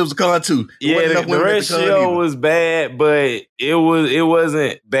 Yes, it was. It was a con 2. Yeah, the ratio was bad, but it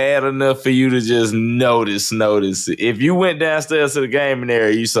wasn't bad enough for you to just notice. If you went downstairs to the gaming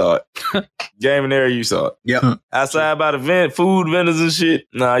area, you saw it. Gaming area, you saw it. Yep. Outside by the food vendors and shit,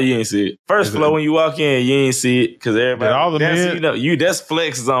 nah, you ain't see it. First floor, when you walk in, you ain't see it because everybody. All the men, that's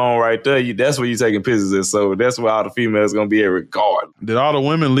flex zone right there. That's where you taking pictures at. So that's where all the females gonna be at regardless. Did all the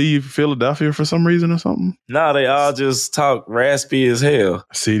women leave Philadelphia for some reason or something? Nah, they all just talk raspy as hell.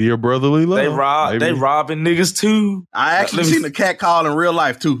 City of brotherly love. They robbing niggas too. I actually seen the cat call in real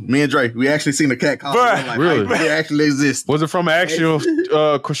life too. Me and Dre, we actually seen the cat call in real life. Really? It actually exists. Was it from an actual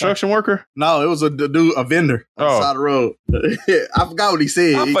construction worker? No, it was a vendor on the side of the road. I forgot what he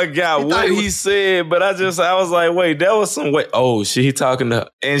said. I forgot what he said, but I was like, wait, that was some way. Oh shit, he talking to her.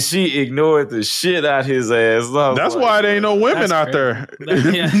 And she ignored the shit out his ass. That's like, why there ain't no women out there.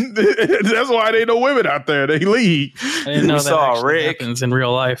 That's why there ain't no women out there. They leave. I didn't know that Rick happens in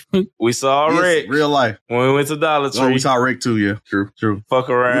real life. We saw Rick. Real life. When we went to Dollar Tree. Well, we saw Rick too, yeah. True. Fuck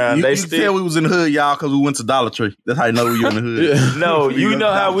around. You can tell we was in the hood, y'all, because we went to Dollar Tree. That's how you know we were in the hood. No, you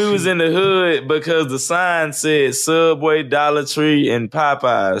know how we was in the hood because the sign said Subway, Dollar Tree, and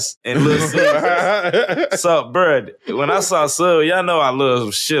Popeyes and Little Caesars. So, bro, when I saw Subway, y'all know I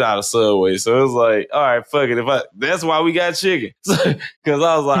love shit out of Subway. So it was like, all right, fuck it. That's why we got chicken. Because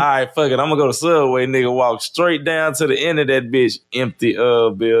I was like, all right, fuck it. I'm going to go to Subway, nigga. Walk straight down to the end of that bitch. Empty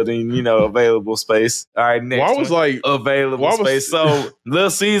building, available space. All right, next one. Like available space. So Little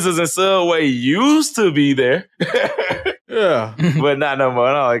Caesars and Subway used to be there. Yeah, but not no more.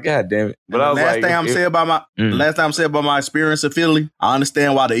 And I'm like, God damn it! But I was last thing I'm saying about my experience in Philly, I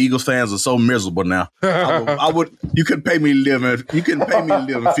understand why the Eagles fans are so miserable now. You couldn't pay me to live in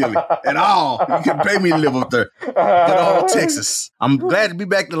Philly at all. You couldn't pay me to live up there. Good old Texas. I'm glad to be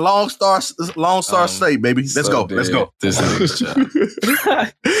back to Lone Star State, baby. Let's go. This nigga's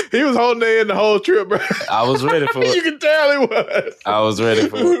He was holding in the whole trip, bro. I was ready for it. You can tell he was. I was ready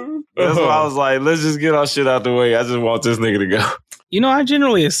for it. That's why I was like, let's just get our shit out the way. I just want this nigga to go. I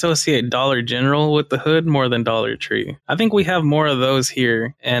generally associate Dollar General with the hood more than Dollar Tree. I think we have more of those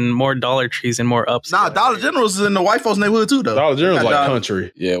here and more Dollar Trees and more upscale. Nah, Dollar General's in the white folks' neighborhood too, though. Dollar General's like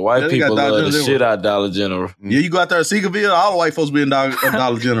country. Yeah, white people love the shit out of Dollar General. Yeah, you go out there to Seagoville, all the white folks be in Dollar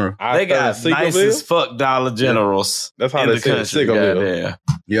General. They got nice as fuck Dollar Generals. That's how they say Seagoville.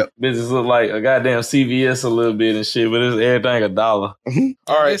 Yep. Business look like a goddamn CVS a little bit and shit, but it's everything $1.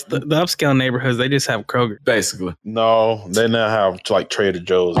 All right. The upscale neighborhoods, they just have Kroger. Basically. No, they now have like Trader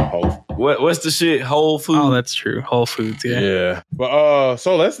Joe's and Whole Foods. What's the shit? Whole Foods? Oh, that's true. Whole Foods, yeah. Yeah. But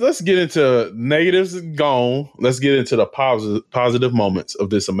so let's get into negatives gone. Let's get into the positive moments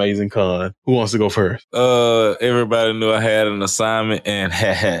of this amazing con. Who wants to go first? Everybody knew I had an assignment and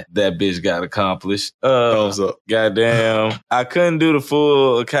that bitch got accomplished. Thumbs up. Goddamn. I couldn't do the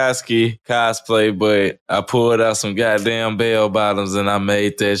full Akatsuki cosplay, but I pulled out some goddamn bell bottoms and I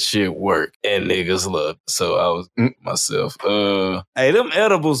made that shit work. And niggas loved it. So I was myself. Hey, them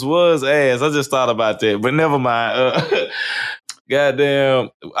edibles was ass. I just thought about that, but never mind. Goddamn,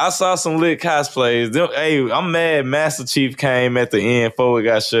 I saw some lit cosplays. Hey, I'm mad Master Chief came at the end before it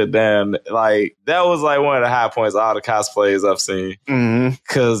got shut down. Like, that was like one of the high points of all the cosplays I've seen. Mm-hmm.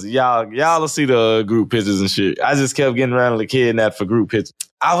 Cause y'all will see the group pictures and shit. I just kept getting randomly kidnapped for group pictures.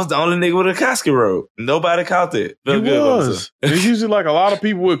 I was the only nigga with a Akatsuki robe. Nobody caught that. It was. It's usually like a lot of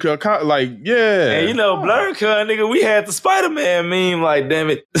people with like, yeah. And Blur Cut, nigga, we had the Spider-Man meme, like,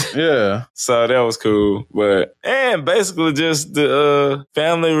 damn it. Yeah. So that was cool. And basically just the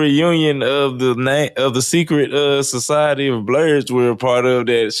family reunion of the secret society of blurs we're a part of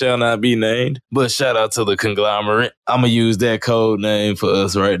that shall not be named. But shout out to the conglomerate. I'm going to use that code name for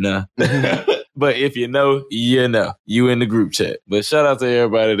us right now. But if you know, you know. You in the group chat. But shout out to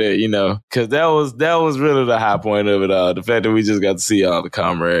everybody that, because that was really the high point of it all. The fact that we just got to see all the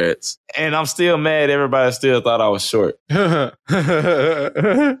comrades. And I'm still mad everybody still thought I was short. I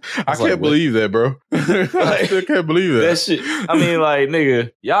can't believe that, bro. I still can't believe that. That shit. I mean, like,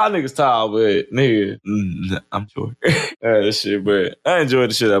 nigga, y'all niggas tall, but nigga, I'm short. That shit, but I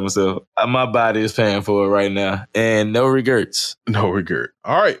enjoyed the shit out of myself. My body is paying for it right now. And no regrets. No regret.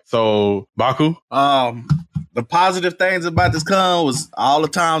 All right. So, Baku? The positive things about this con was all the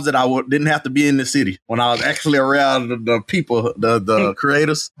times that I didn't have to be in the city. When I was actually around the people, the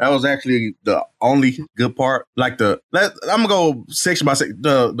creators, that was actually the only good part. Like I'm gonna go section by section.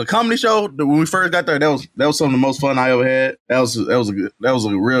 The comedy show when we first got there, that was some of the most fun I ever had. That was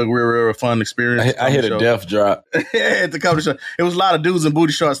a real fun experience. I hit a death drop. At the comedy show, it was a lot of dudes in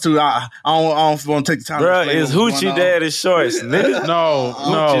booty shorts too. I don't want to take the time. Bro, it's Hoochie Daddy shorts, nigga. No,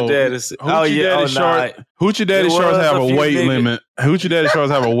 Hoochie Daddy. Hoochie Daddy shorts have a weight limit. Hoochie Daddy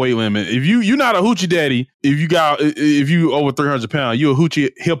shorts have a weight limit. If you're not a Hoochie Daddy, if you over 300 pounds, you a Hoochie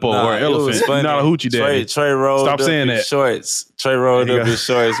hippo or elephant. You're not a Hoochie Daddy. Trey rolled Stop saying that. Shorts. Trey rolled up his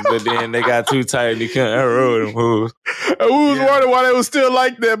shorts, but then they got too tight and he couldn't roll them fools. We was wondering why they was still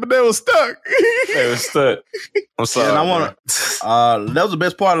like that, but they was stuck. They were stuck. I'm sorry. And I want to. That was the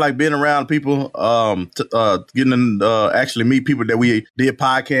best part, like being around people, getting to actually meet people that we did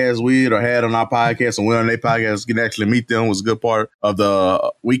podcasts with or had on our podcast and we're on their podcast. Getting to actually meet them was a good part of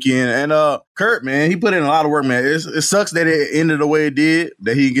the weekend. And Kurt, man, he put in a lot of work, man. It sucks that it ended the way it did,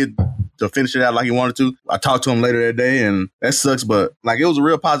 that he get to finish it out like he wanted to. I talked to him later that day, and that sucks, but like it was a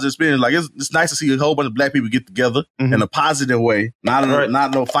real positive experience. Like it's nice to see a whole bunch of black people get together in a positive way, not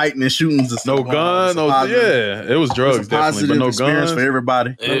no fighting and shootings, and no guns, it was drugs, definitely, but no guns for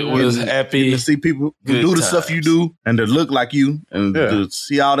everybody. It was happy to see people do the stuff you do and to look like you and to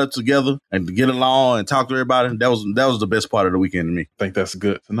see all that together and to get along and talk to everybody. That was the best part of the weekend to me. I think that's a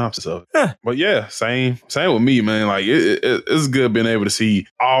good synopsis of it. But yeah, same with me, man. Like it's good being able to see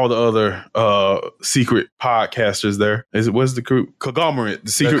all the other secret podcasters there. What's the conglomerate?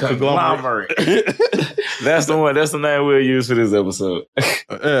 The secret conglomerate. That's the one. That's the name we'll use for this episode.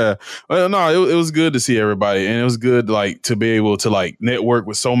 Yeah. Well, no, it was good to see everybody, and it was good like to be able to like network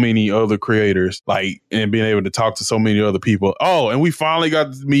with so many other creators, like, and being able to talk to so many other people. Oh, and we finally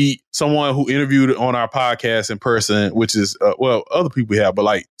got to meet someone who interviewed on our podcast in person, which is other people we have, but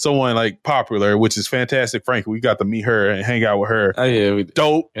like someone like popular, which is Fantastic Frankie. We got to meet her and hang out with her. Oh yeah, we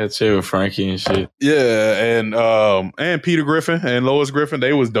dope. Yeah, chill with Frankie and shit. Yeah, and Peter Griffin and Lois Griffin,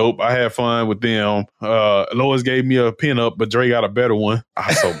 they was dope. I had fun with them. Lois gave me a pinup, but Dre got a better one.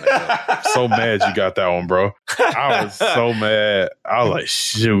 I'm so mad. So mad you got that one, bro. I was so mad. I was like,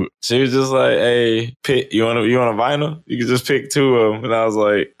 shoot. She was just like, hey, pick, you want a vinyl? You can just pick two of them. And I was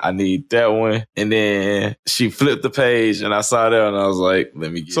like, I need that one. And then she flipped the page and I saw that and I was like,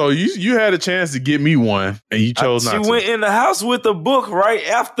 let me get it. You had a chance to get me one and you chose not to. She went in the house with the book right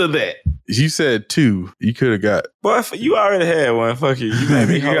after that. You said two. You could have got Boy, you already had one. Fuck you. You made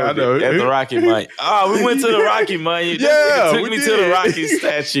me hold I know. it at the Rocky Monument. Oh, we went to the Rocky Monument. Yeah, took me to the Rocky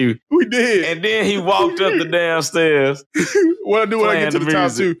statue. We did. And then he walked up the damn stairs. What I do when I get to the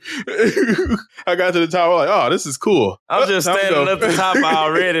top too? I got to the top. I'm like, oh, this is cool. I'm just standing up the top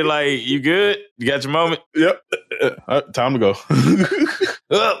already. Like, you good? You got your moment? Yep. Time to go.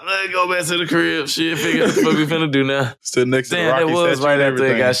 Let's go back to the crib. Shit, figure out what we finna do now. Stood next to the Rocky that was statue right and after it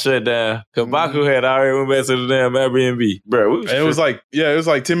everything. got shut down. Cause Baku had already went back to the damn Airbnb. Bro, it was like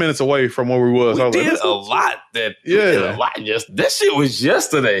 10 minutes away from where we was. We I was did like, a lot. That shit was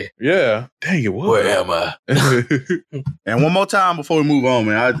yesterday. Yeah. Dang, it was. Where am I? And one more time before we move on,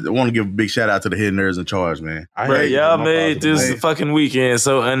 man, I want to give a big shout out to the Hidden Nerds in Charge, man. Bro, y'all made this fucking weekend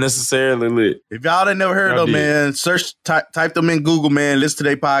so unnecessarily lit. If y'all ain't never heard of them, man, type them in Google, man. Listen to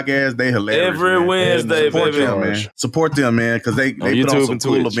their podcast. They hilarious. Every man. Wednesday, support baby. them, man. Support them, man, because they put on some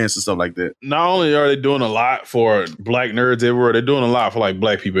cool events and stuff like that. Not only are they doing a lot for black nerds everywhere, they're doing a lot for like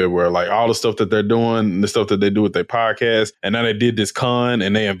black people everywhere. Like all the stuff that they're doing, and the stuff that they do with their podcast, and now they did this con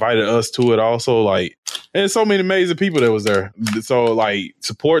and they invited us to it also. Like, and so many amazing people that was there. So like,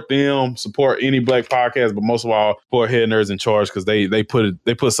 support them, support any black podcast, but most of all, support Head Nerds in Charge because they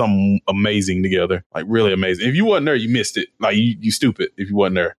put something amazing together, like really amazing. If you wasn't there, you missed it. Like you stupid if you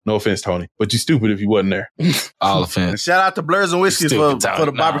wasn't there. No offense, Tony, but you stupid if you wasn't there. All offense. And shout out to Blurs and Whiskey for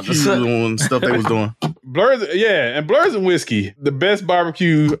the barbecue and stuff they was doing. Blurs and Whiskey, the best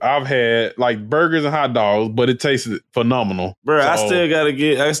barbecue I've had, like burgers and hot dogs, but it tasted phenomenal. Bro, I still gotta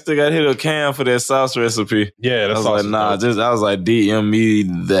hit a can for that sauce recipe. Yeah, that's I was like, DM me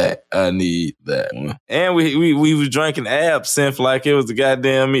that. I need that one. And we was drinking absinthe like it was the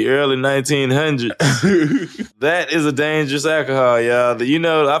goddamn early 1900s. That is a dangerous alcohol, y'all. You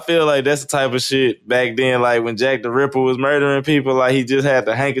know, I feel like that's the type of shit back then, like when Jack the Ripper was murdering people, like he just had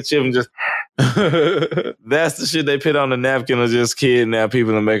the handkerchief and just... That's the shit they put on the napkin or just kidnap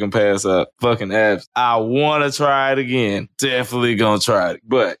people and make them pass out. Fucking abs. I want to try it again. Definitely gonna try it.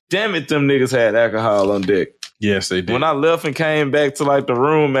 But damn it, them niggas had alcohol on deck. Yes, they did. When I left and came back to like the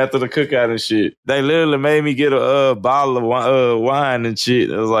room after the cookout and shit, they literally made me get a bottle of wine and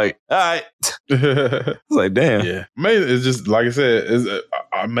shit. I was like, all right. I was like, damn. Yeah. Amazing. It's just, like I said, it's an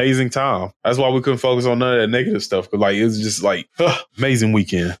amazing time. That's why we couldn't focus on none of that negative stuff. Because like, it's just like, amazing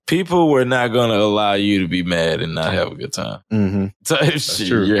weekend. People were not going to allow you to be mad and not have a good time. Mm-hmm. Type shit,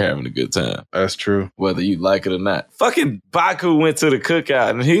 true. You're having a good time. That's true. Whether you like it or not. Fucking Baku went to the cookout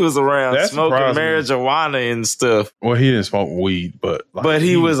and he was around smoking marijuana and stuff. Well, he didn't smoke weed, but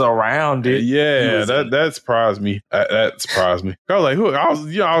he was around it. Yeah, that surprised me. That surprised me. I was like, who? I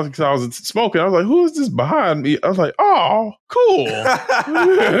was smoking. I was like, who is this behind me? I was like, oh, cool.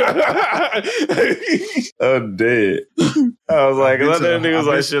 I'm dead. I was like, that nigga was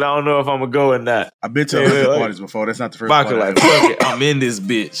like, shit, I don't know if I'm gonna go or not. I've been to a billion parties before. That's not the first one. Baku like, fuck it, I'm in this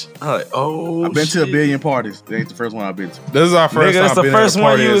bitch. I'm like, oh, I've been to a billion parties. That ain't the first one I've been to. This is our first nigga, time. That's the first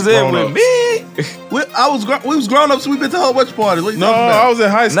one you was in with me. We was grown ups. We've been to a whole bunch of parties. What you talking about? I was in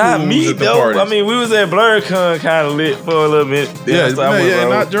high school. Not me at the though. parties. I mean, we was at BlurCon kind of lit for a little bit.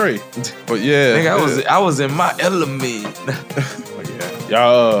 Not Dre. But yeah, nigga, I was in my element.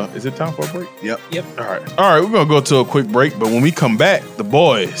 Y'all, is it time for a break? Yep. All right, we're gonna go to a quick break, but when we come back, the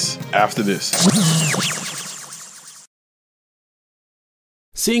boys after this.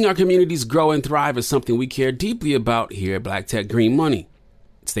 Seeing our communities grow and thrive is something we care deeply about here at Black Tech Green Money.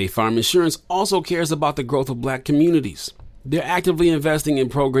 State Farm Insurance also cares about the growth of Black communities. They're actively investing in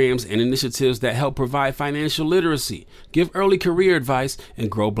programs and initiatives that help provide financial literacy, give early career advice,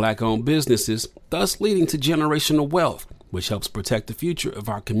 and grow Black-owned businesses, thus leading to generational wealth, which helps protect the future of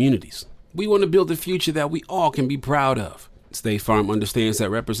our communities. We want to build a future that we all can be proud of. State Farm understands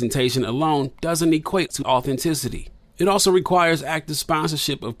that representation alone doesn't equate to authenticity. It also requires active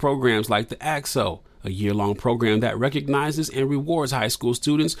sponsorship of programs like the AXO, a year-long program that recognizes and rewards high school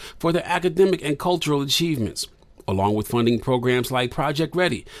students for their academic and cultural achievements, along with funding programs like Project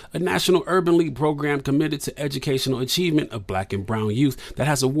Ready, a National Urban League program committed to educational achievement of Black and brown youth that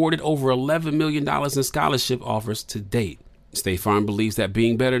has awarded over $11 million in scholarship offers to date. State Farm believes that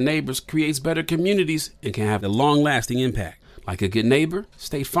being better neighbors creates better communities and can have a long-lasting impact. Like a good neighbor,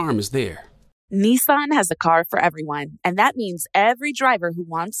 State Farm is there. Nissan has a car for everyone, and that means every driver who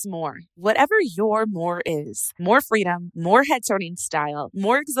wants more. Whatever your more is. More freedom, more head-turning style,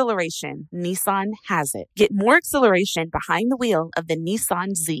 more exhilaration. Nissan has it. Get more exhilaration behind the wheel of the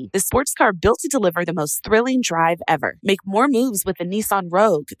Nissan Z, the sports car built to deliver the most thrilling drive ever. Make more moves with the Nissan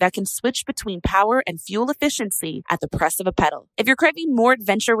Rogue that can switch between power and fuel efficiency at the press of a pedal. If you're craving more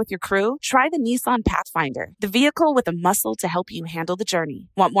adventure with your crew, try the Nissan Pathfinder, the vehicle with the muscle to help you handle the journey.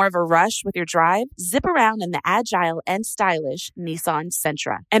 Want more of a rush with your drive drive, zip around in the agile and stylish Nissan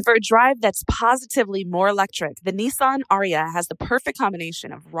Sentra. And for a drive that's positively more electric, the Nissan Ariya has the perfect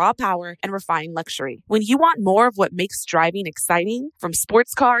combination of raw power and refined luxury. When you want more of what makes driving exciting, from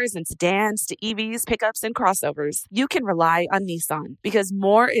sports cars and sedans to EVs, pickups, and crossovers, you can rely on Nissan, because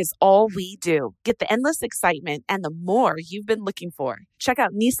more is all we do. Get the endless excitement and the more you've been looking for. Check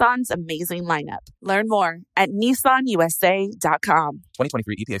out Nissan's amazing lineup. Learn more at nissanusa.com.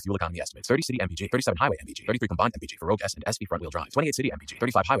 2023 EPA fuel economy estimates. 30 city MPG, 37 highway MPG, 33 combined MPG for Rogue S and SV front wheel drive. 28 city MPG,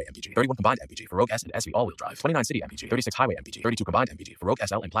 35 highway MPG, 31 combined MPG for Rogue S and SV all wheel drive. 29 city MPG, 36 highway MPG, 32 combined MPG for Rogue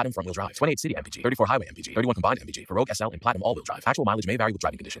SL and Platinum front wheel drive. 28 city MPG, 34 highway MPG, 31 combined MPG for Rogue SL and Platinum all wheel drive. Actual mileage may vary with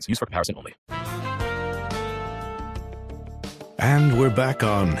driving conditions. Used for comparison only. And we're back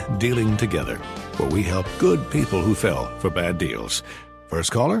on Dealing Together, where we help good people who fell for bad deals.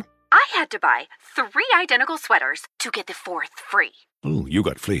 First caller? I had to buy 3 identical sweaters to get the 4th free. Ooh, you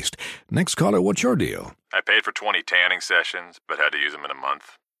got fleeced. Next caller, what's your deal? I paid for 20 tanning sessions, but had to use them in a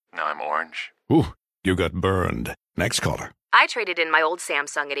month. Now I'm orange. Ooh, you got burned. Next caller. I traded in my old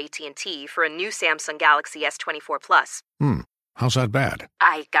Samsung at AT&T for a new Samsung Galaxy S24 Plus. How's that bad?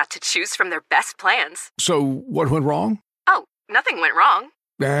 I got to choose from their best plans. So, what went wrong? Oh, nothing went wrong.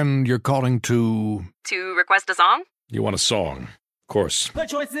 And you're calling to... To request a song? You want a song. Of course. The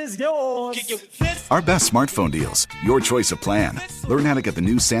choice is yours. Our best smartphone deals. Your choice of plan. Learn how to get the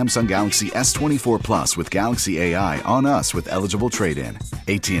new Samsung Galaxy S24 Plus with Galaxy AI on us with eligible trade-in.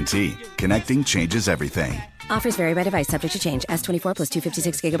 AT&T. Connecting changes everything. Offers vary by device. Subject to change. S24 plus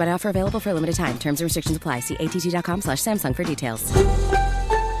 256 gigabyte offer available for a limited time. Terms and restrictions apply. See att.com/Samsung for details.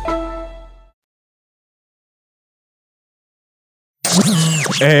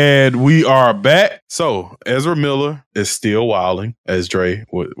 And we are back. So Ezra Miller is still wilding, as Dre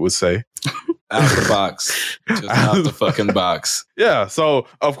would say. Out the box. Just out the fucking box. Yeah. So,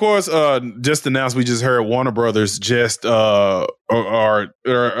 of course, just announced, we just heard Warner Brothers just or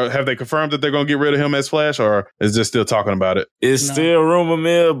have they confirmed that they're going to get rid of him as Flash, or is just still talking about it? It's still rumor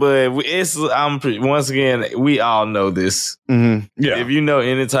mill, but once again, we all know this. Mm-hmm. Yeah. If you know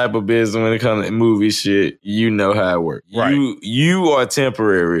any type of business when it comes to movie shit, you know how it works. Right. You are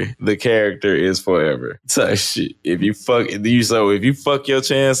temporary. The character is forever. So shit. If you fuck your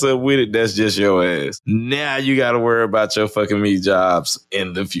chance up with it, that's just your ass. Now you got to worry about your fucking me jobs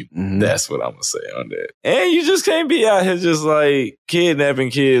in the future. Mm-hmm. That's what I'm gonna say on that. And you just can't be out here just like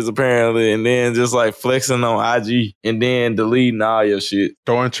kidnapping kids apparently, and then just like flexing on IG, and then deleting all your shit,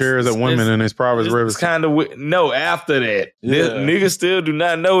 throwing chairs at women in his private rivers. It's kind of no. After that, this nigga still do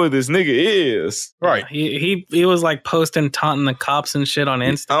not know who this nigga is. Right. He was like posting taunting the cops and shit on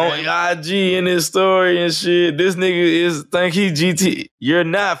Instagram, on IG in his story and shit. This nigga think he GT. You're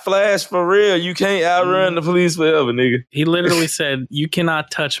not Flash for real. You can't outrun the police forever, nigga. He literally said, "You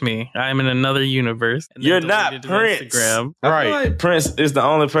cannot touch me. I'm in another universe." You're not Prince. Instagram. I feel like Prince is the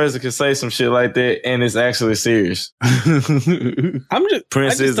only person who can say some shit like that, and it's actually serious.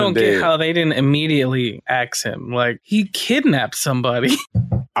 Prince I just don't dead. get how they didn't immediately axe him. Like, he kidnapped somebody.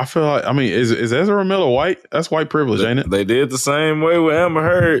 I feel like, I mean, is Ezra Miller white? That's white privilege, ain't it? They did the same way with Amber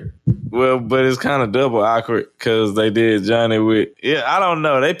Heard. Well, but it's kind of double awkward because they did Johnny with, I don't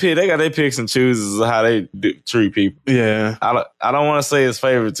know. They got their picks and chooses of how they treat people. Yeah. I don't want to say it's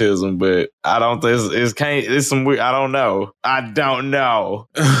favoritism, but I don't think it's some weird, I don't know.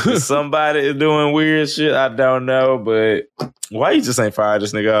 If somebody is doing weird shit, I don't know, but why you just ain't fired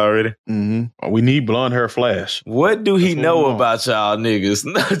this nigga already? Mm-hmm. We need blonde hair Flash. What do he know about y'all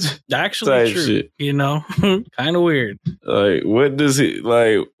niggas? Actually true. Shit. You know? Kind of weird. Like, what does he,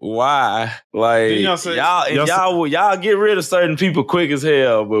 like, why? Like, y'all get rid of certain people quick as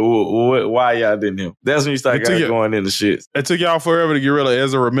hell, but why y'all didn't him? That's when you start going into shit. It took y'all forever to get rid of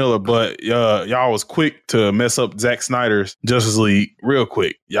Ezra Miller, but y'all was quick to mess up Zack Snyder's Justice League real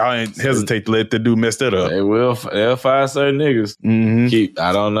quick. Y'all ain't hesitate to let the dude mess that up. They'll fire certain niggas. Mm-hmm.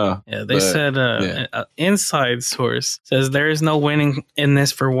 I don't know. Yeah, they said an inside source says there is no winning in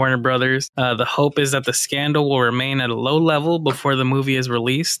this for Warner Brothers. The hope is that the scandal will remain at a low level before the movie is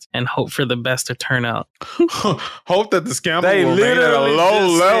released, and hope for the best to turn out. Hope that the scandal will remain at a low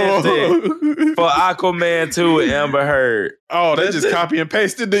level. For Aquaman 2 with Amber Heard. Oh, they just copy and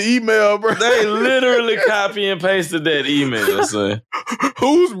pasted the email, bro. They literally copy and pasted that email, son.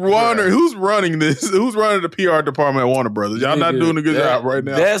 Who's running this? Who's running the PR department at Warner Brothers? Y'all not doing a good job right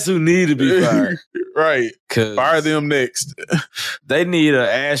now. That's who need to be fired. Right. Cause fire them next. They need a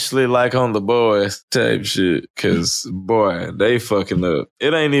Ashley like on The Boys type shit. Cause boy, they fucking up.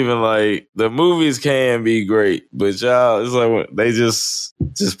 It ain't even like the movies can be great, but y'all, it's like they just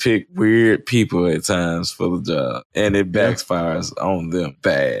pick weird people at times for the job, and it backfires on them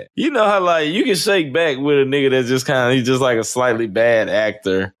bad. You know how like you can shake back with a nigga that's just kind of he's just like a slightly bad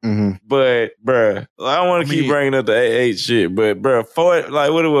actor, but bruh, I don't want to keep bringing up the A8 shit, but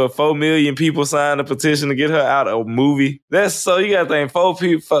bruh, 4 million people signed a petition to get her out of a movie. That's so you gotta think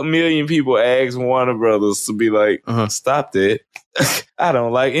 4 million people asked Warner Brothers to be like, stop that. I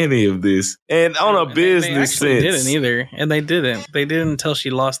don't like any of this. And on a business sense, didn't either, and they didn't until she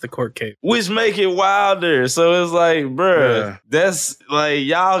lost the court case, which make it wilder. So it's like, bruh, that's like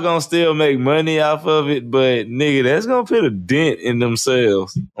y'all gonna still make money off of it, but nigga, that's gonna put a dent in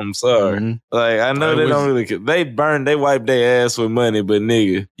themselves. I'm sorry. Like I know they don't really care. They wipe their ass with money, but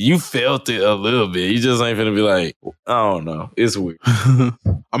nigga, you felt it a little bit. You just ain't finna be like, I don't know. It's weird.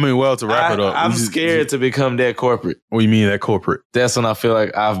 I mean, well, to wrap it up, I'm scared to become that corporate. What do you mean that corporate? That's when I feel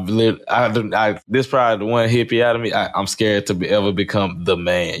like this probably the one hippie out of me. I'm scared to ever become the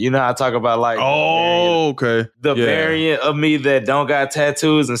man. You know how I talk about like the variant of me that don't got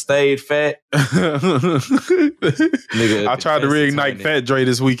tattoos and stayed fat. Nigga, I tried to reignite Fat Dre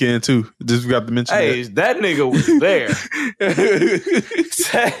this weekend too. Just got to mention that nigga was there.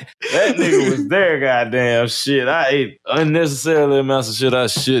 that nigga was there. Goddamn shit! I ate unnecessarily amounts of shit I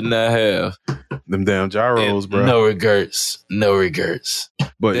should not have. Them damn gyros, bro. No regrets.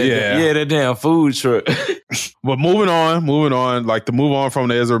 But that damn food truck. But moving on, like to move on from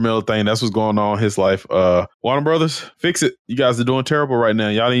the Ezra Miller thing, that's what's going on in his life. Warner Brothers, fix it. You guys are doing terrible right now.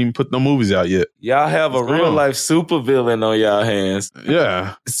 Y'all didn't even put no movies out yet. Y'all have a real life super villain on y'all hands.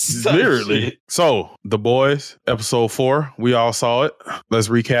 Yeah. Literally. So, The Boys, episode 4, we all saw it. Let's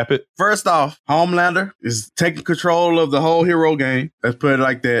recap it. First off, Homelander is taking control of the whole hero game. Let's put it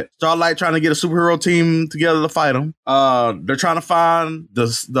like that. Starlight trying to get a superhero team together to fight him. They're trying to find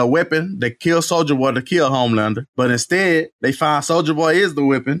the weapon that kills Soldier Boy to kill Homelander, but instead they find Soldier Boy is the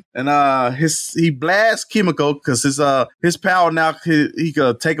weapon, and he blasts Kimiko because his power now he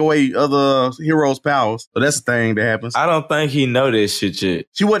could take away other heroes' powers. So that's the thing that happens. I don't think he know this shit yet.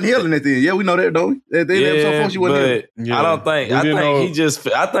 She wasn't healing at the end. Yeah, we know that, don't we? She wasn't healing. I don't think.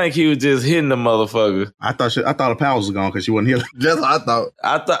 I think he was just hitting the motherfucker. I thought her powers was gone because she wasn't healing. That's what I thought.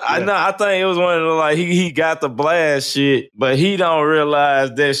 I think it was one of the like he got the blast shit, but he don't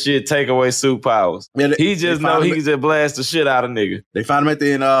realize that shit take away superpowers. Yeah, he just know he can just blast the shit out of nigga. They find him at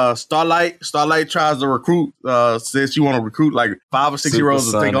the end. Starlight tries to recruit. Says she want to recruit like 5 or 6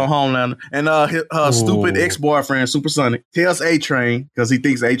 heroes to take on Homelander, and her stupid ex-boyfriend Supersonic tells A-Train because he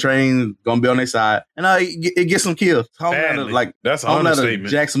thinks A-Train gonna be on their side, and it gets some kills. Homelander that's an understatement.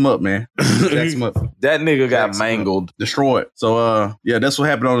 Jacks him up, man. Jacks him up. That nigga got mangled, destroyed. So that's what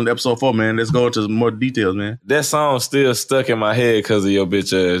happened on episode 4, man. Let's go into more details, man. That song still stuck in my head because of your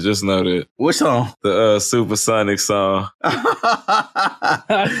bitch ass. Just know that. Which song? The Supersonic song.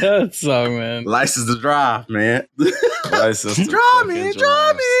 That song, man. License to Drive, man. License to Drive me.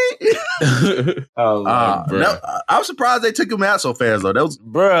 Oh, bro. I'm surprised they took him out so fast, though. That was,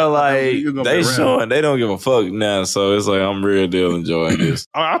 bro, like they showing they don't give a fuck now. So it's like I'm real deal enjoying this.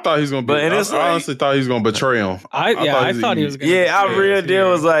 I thought he was gonna be. I honestly thought he was gonna betray him. I thought he was gonna. Yeah, I real deal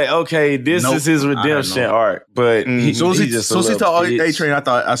was like, okay, this is his redemption arc. But as soon as he told A-Train,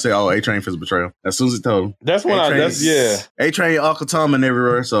 I said, A-Train for betrayal. As soon as he told him, that's when A-Train, Uncle Tom, and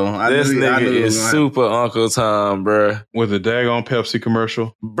everywhere. So this nigga is super Uncle Tom, bruh. With a daggone Pepsi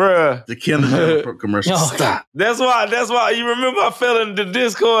commercial, bruh. The Kendall commercial. Stop. That's why you remember I fell into the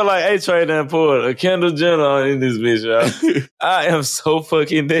Discord like A-Train done pulled a Kendall Jenner in this bitch, y'all. I am so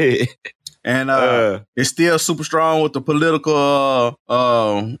fucking dead. And it's still super strong with the political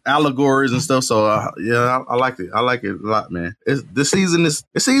allegories and stuff. So I like it. I like it a lot, man. This season is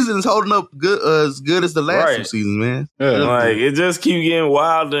holding up good as good as the last 2 seasons, man. Yeah. Like it just keep getting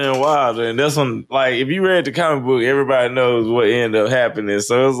wilder and wilder. And that's when, like, if you read the comic book, everybody knows what ended up happening.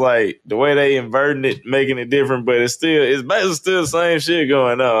 So it's like the way they inverting it, making it different, but it's basically still the same shit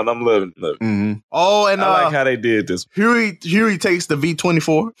going on. I'm loving it. Mm-hmm. Oh, and I like how they did this. Huey takes the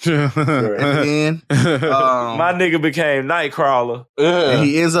V-24. At the end, my nigga became Nightcrawler, and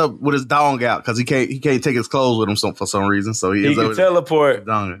he ends up with his dong out because he can't take his clothes with him for some reason. So he can teleport,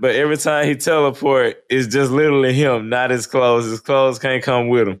 but every time he teleport, it's just literally him, not his clothes. His clothes can't come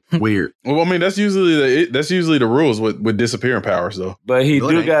with him. Weird. Well, I mean that's usually the rules with disappearing powers, though. But he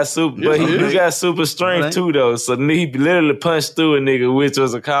got super strength too, though. So he literally punched through a nigga, which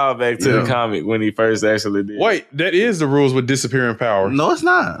was a callback to the comic when he first actually did. Wait, that is the rules with disappearing powers. No, it's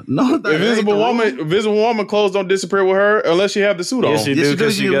not. No, Invisible Woman clothes don't disappear with her unless she have the suit on. Yes, she do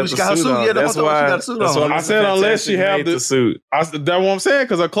because she got the suit on. That's why. That's why I said unless she have the suit. That's what I'm saying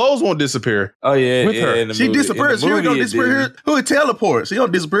because her clothes won't disappear. Oh yeah, with her. She disappears. She don't disappear. Who would teleport? She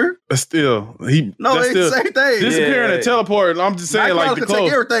don't disappear. But still, it's the same thing. Disappearing and teleport. I'm just saying, like the clothes.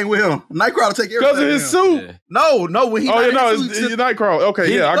 Take everything with him. Nightcrawler take everything because of his suit. Yeah. No. When he it's Nightcrawler.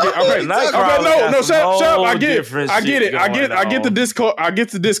 Okay, yeah, I get. Okay, no, shut up. I get it. I get the discourse. I get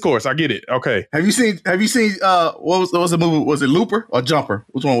the discourse. I get it. Okay. Have you seen? What was the movie? Was it Looper or Jumper?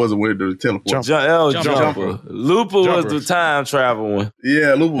 Which one was it? With the teleport? Jumper. Looper was the time travel one.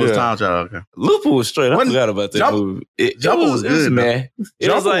 Yeah, Looper was time travel. Okay. Looper was straight. I forgot about that movie. Jumper was good, man.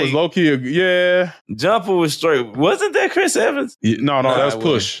 Jumper was low key. Yeah. Jumper was straight. Wasn't that Chris Evans? Yeah, no, that was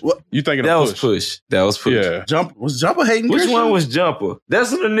Push. What? You thinking that of was Push? That was Push. Yeah. Was Jumper Hayden Which Christensen? one was Jumper?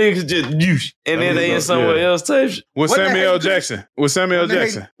 That's when the niggas just and then they in somewhere else type shit. With Samuel Jackson.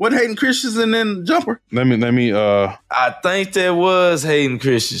 What Hayden Christensen in Jumper? Let me I think that was Hayden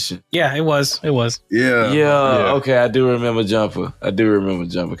Christensen. Yeah, it was. Yeah. Okay, I do remember Jumper.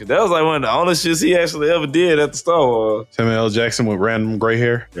 Because that was like one of the only shits he actually ever did at the Star Wars. Samuel L. Jackson with random gray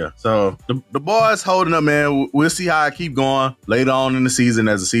hair. Yeah. So the boys holding up, man. We'll see how it keep going later on in the season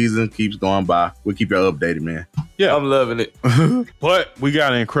as the season keeps going by. We'll keep you updated, man. Yeah, I'm loving it. But we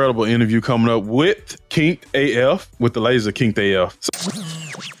got an incredible interview coming up with Kinked AF, with the ladies of Kinked AF.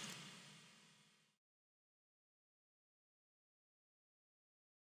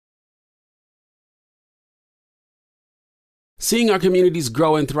 Seeing our communities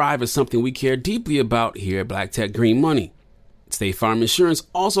grow and thrive is something we care deeply about here at Black Tech Green Money. State Farm Insurance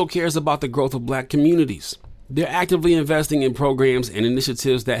also cares about the growth of Black communities. They're actively investing in programs and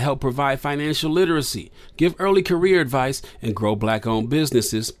initiatives that help provide financial literacy, give early career advice, and grow Black-owned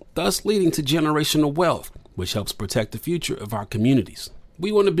businesses, thus leading to generational wealth, which helps protect the future of our communities.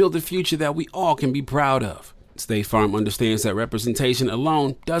 We want to build a future that we all can be proud of. State Farm understands that representation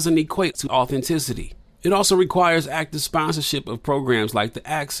alone doesn't equate to authenticity. It also requires active sponsorship of programs like the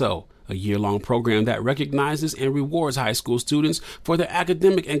AXO, a year-long program that recognizes and rewards high school students for their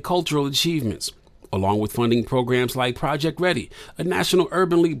academic and cultural achievements, along with funding programs like Project Ready, a national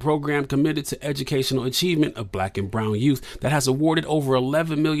urban league program committed to educational achievement of Black and brown youth that has awarded over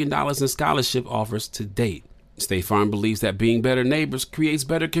 $11 million in scholarship offers to date. State Farm believes that being better neighbors creates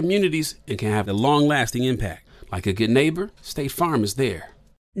better communities and can have a long-lasting impact. Like a good neighbor, State Farm is there.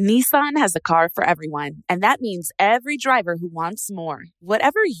 Nissan has a car for everyone, and that means every driver who wants more.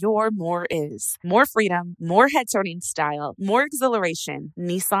 Whatever your more is. More freedom, more head-turning style, more exhilaration.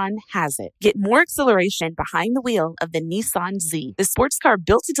 Nissan has it. Get more exhilaration behind the wheel of the Nissan Z, the sports car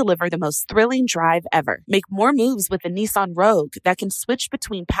built to deliver the most thrilling drive ever. Make more moves with the Nissan Rogue that can switch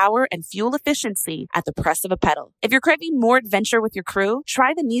between power and fuel efficiency at the press of a pedal. If you're craving more adventure with your crew,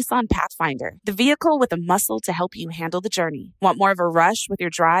 try the Nissan Pathfinder, the vehicle with a muscle to help you handle the journey. Want more of a rush with your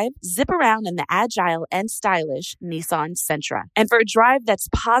drive? Zip around in the agile and stylish Nissan Sentra. And for a drive that's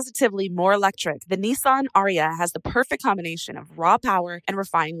positively more electric, the Nissan Ariya has the perfect combination of raw power and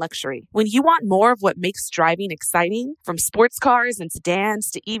refined luxury. When you want more of what makes driving exciting, from sports cars and sedans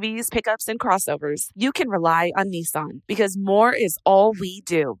to EVs, pickups, and crossovers, you can rely on Nissan, because more is all we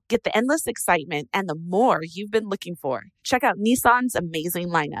do. Get the endless excitement and the more you've been looking for. Check out Nissan's amazing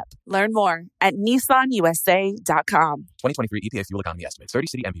lineup. Learn more at nissanusa.com. 2023 EPA fuel economy estimates: 30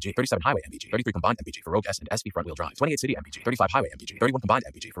 city MPG, 37 highway MPG, 33 combined MPG for Rogue S and SV front wheel drive, 28 city MPG, 35 highway MPG, 31 combined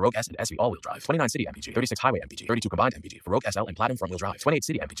MPG for Rogue S and SV all wheel drive, 29 city MPG, 36 highway MPG, 32 combined MPG for Rogue SL and Platinum front wheel drive, 28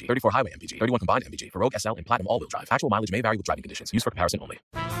 city MPG, 34 highway MPG, 31 combined MPG for Rogue SL and Platinum all wheel drive. Actual mileage may vary with driving conditions. Used for comparison only.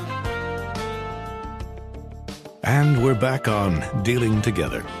 And we're back on Dealing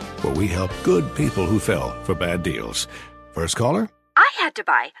Together, where we help good people who fell for bad deals. First caller? I had to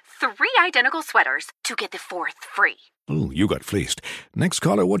buy 3 identical sweaters to get the 4th free. Ooh, you got fleeced. Next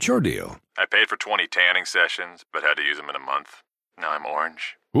caller, what's your deal? I paid for 20 tanning sessions, but had to use them in a month. Now I'm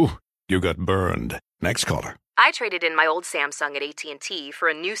orange. Ooh, you got burned. Next caller. I traded in my old Samsung at AT&T for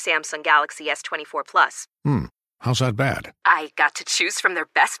a new Samsung Galaxy S24 Plus. How's that bad? I got to choose from their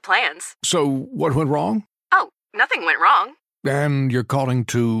best plans. So, what went wrong? Oh, nothing went wrong. And you're calling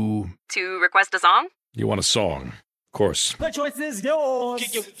to... To request a song? You want a song. Of course. The choice is yours.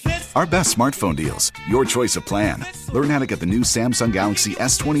 Our best smartphone deals. Your choice of plan. Learn how to get the new Samsung Galaxy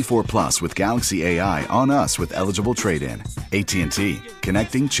S24 Plus with Galaxy AI on us with eligible trade-in. AT&T.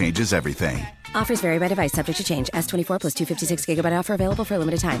 Connecting changes everything. Offers vary by device, subject to change. S24 plus 256 gigabyte offer available for a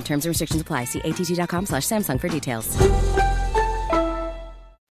limited time. Terms and restrictions apply. See att.com/Samsung for details.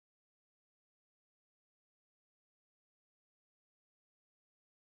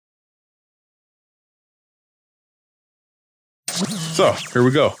 So here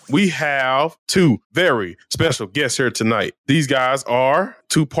we go. We have two very special guests here tonight. These guys are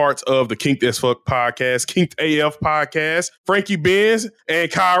two parts of the Kinked as Fuck podcast, Kinked AF podcast. Frankie Benz and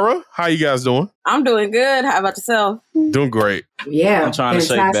Kyra. How you guys doing? I'm doing good. How about yourself? Doing great. Yeah, I'm trying to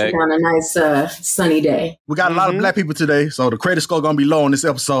shake back on a nice sunny day. We got a lot of black people today, so the credit score gonna be low on this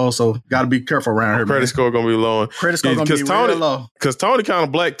episode. So got to be careful around here. Credit score gonna be low. Credit score gonna be real low. Because Tony kind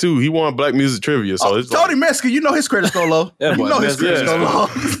of black too. He won Black Music Trivia, so it's Tony Mexican. You know his credit score low. Yeah, you know his credit score low.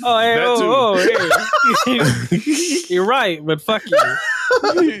 Hey. You're right, but fuck you.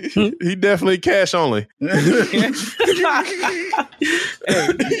 He definitely cash only. Hey,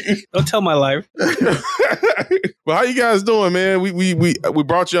 don't tell my life. Well, how you guys doing, man? We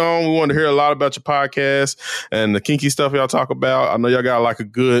brought you on. We wanted to hear a lot about your podcast and the kinky stuff y'all talk about. I know y'all got like a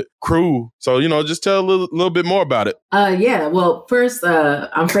good crew, so just tell a little bit more about it. Yeah. Well, first,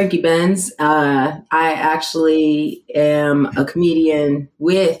 I'm Frankie Benz. I actually am a comedian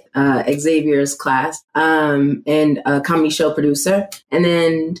with Xavier's class, and a comedy show producer. And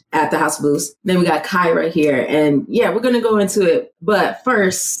then at the House of Blues, then we got Kyra here, and yeah, we're gonna go into it. But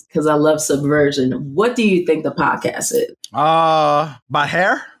first, because I love subversion, what do you think the podcast is? About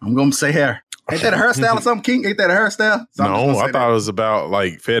hair? I'm gonna say hair. Ain't that a hairstyle or something, King? Ain't that a hairstyle? So no, I thought it was about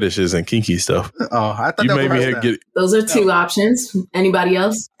like fetishes and kinky stuff. Oh, I thought you that made was me hairstyle. get. Those are two options. Anybody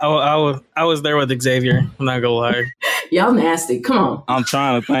else? I was there with Xavier. I'm not gonna lie. Y'all nasty. Come on. I'm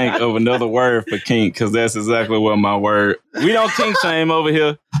trying to think of another word for kink because that's exactly what my word. We don't kink shame over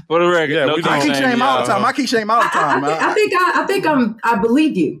here. For the record, Yeah, no we kink I keep shame all the time. y'all. I keep shame all the time. man. I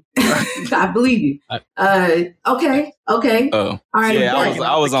believe you. I believe you. Okay. Oh, All right. yeah, good.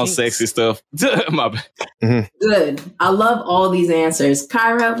 I was on sexy stuff. My bad. Good. I love all these answers.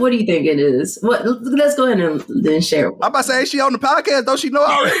 Kyra, what do you think it is? What? Let's go ahead and then share. I'm about to say, is she on the podcast? Don't she know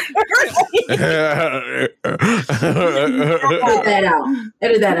already? Edit that out.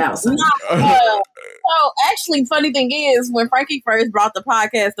 Edit that out. son. So actually, funny thing is, when Frankie first brought the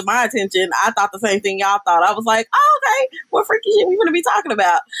podcast to my attention, I thought the same thing y'all thought. I was like, oh, okay, what freaky shit we gonna be talking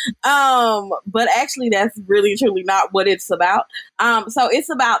about? But actually, that's really truly not what it's about. So it's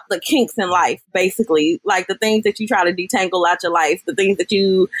about the kinks in life, basically, like the things that you try to detangle out your life, the things that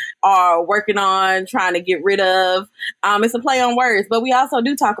you are working on, trying to get rid of. It's a play on words, but we also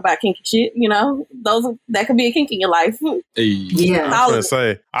do talk about kinky shit. That could be a kink in your life. Yeah.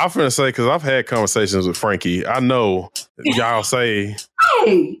 I'm finna say, because I've had conversations with Frankie. I know y'all say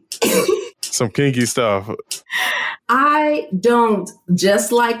Hey. some kinky stuff. I don't,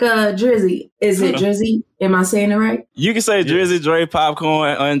 just like Drizzy. Is it Drizzy? Am I saying it right? You can say Drizzy, Dre,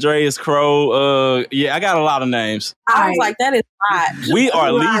 Popcorn, Andreas Crow. Yeah, I got a lot of names. I was like, that is hot. We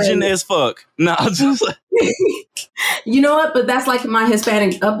are Right. legion as fuck. No, just You know what? But that's like my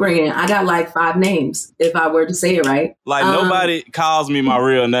Hispanic upbringing. I got like 5 names if I were to say it right. like nobody calls me my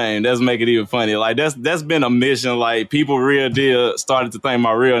real name. That's make it even funny. Like that's been a mission. Like people real deal started to think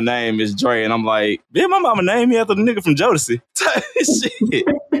my real name is Dre, and I'm like, did my mama name me after the nigga from Jodeci?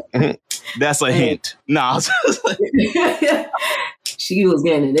 Shit. That's a hint. Nah. She was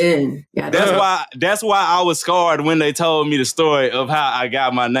getting it in. Yeah, That's why I was scarred when they told me the story of how I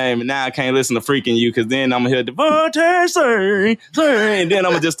got my name, and now I can't listen to Freaking You because then I'm gonna hear Devontae sing, and then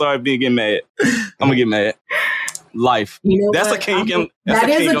I'm gonna just start getting mad. I'm gonna get mad. Life. You know that's what? a kink. That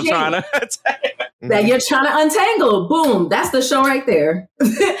is a I'm kink. trying to. that you're trying to untangle. Boom. That's the show right there.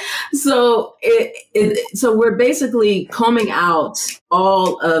 So so we're basically combing out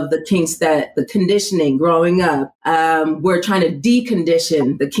all of the kinks that the conditioning growing up. We're trying to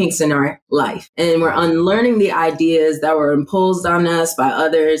decondition the kinks in our life, and we're unlearning the ideas that were imposed on us by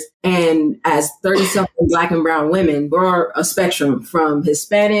others. And as 30-something Black and brown women, we're a spectrum from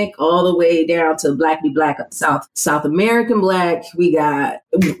Hispanic all the way down to Blackity Black, South American Black. We got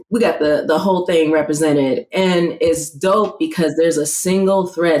the whole thing represented, and it's dope because there's a single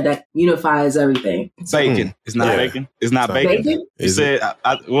thread that unifies everything. Bacon. It's not bacon. It's not bacon. Bacon? You said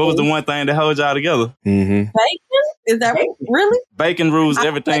what was the one thing that holds y'all together? Mm-hmm. Bacon? Is that really? Bacon rules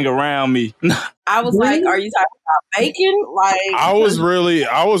everything around me. I was like, are you talking about bacon? Like I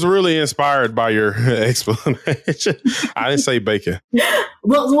was really inspired by your explanation. I didn't say bacon.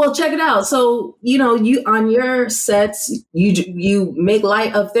 Well, check it out. So, you on your sets, you make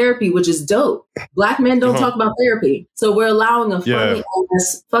light of therapy, which is dope. Black men don't talk about therapy. So we're allowing a funny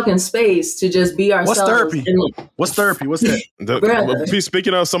ass fucking space to just be ourselves. What's therapy? What's therapy? What's that?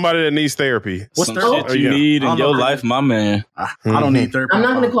 Speaking of somebody that needs therapy. What's therapy you need in your life, my man? I don't need therapy. I'm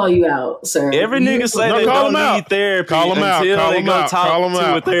not going to call you out, sir. Every nigga say they don't need therapy until they go talk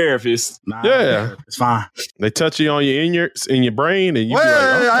to a therapist. Yeah. It's fine. They touch you on your in your brain and you Wait, be like,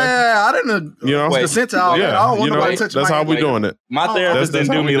 I didn't consent to all that. I don't want nobody touching that's how we doing it. My therapist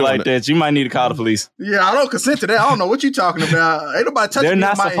didn't do me like that. You might need to call the police. Yeah, I don't consent to that. I don't know what you talking about. Ain't nobody touching me. They're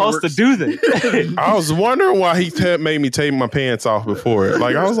not supposed to do that. I was wondering why he made me take my pants off before it.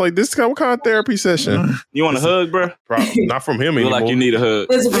 Like I was like, this what kind of therapy session? You want a hug, bro? Not from him anymore. Like you need a hug.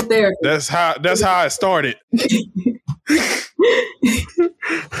 Physical therapy. That's how it started.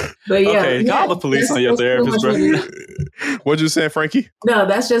 But yeah, okay, call the police on your therapist, bro. What'd you say, Frankie? No,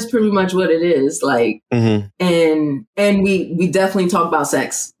 that's just pretty much what it is. Like, and we definitely talk about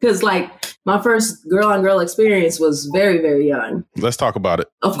sex because like my first girl on girl experience was very, very young. Let's talk about it.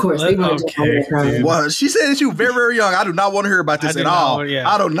 Of course, they Well, she said that you were very, very young. I do not want to hear about this at all.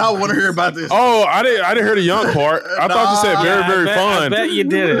 I do not want to hear about this. Oh, I didn't hear the young part. I thought you said very, very fun. I bet you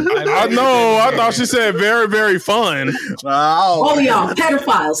did it. I know. I thought she said very, very fun. Oh, y'all,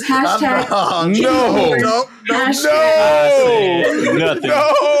 pedophiles. Hashtag. No. Nothing.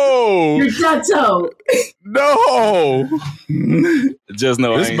 No. You're ghetto. No. Just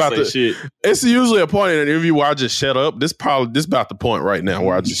know I ain't say shit. It's usually a point in an interview where I just shut up. This about the point right now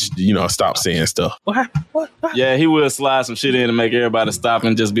where I just stop saying stuff. What? Yeah, he will slide some shit in to make everybody stop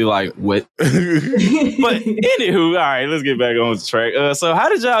and just be like, what? But anywho, all right, let's get back on the track. So how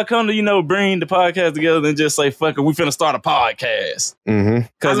did y'all come to, bring the podcast together and just say, fuck it, we finna start a podcast?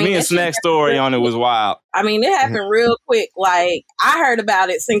 Because me and Snack story on it was wild. I mean, it happened real quick. Like, I heard about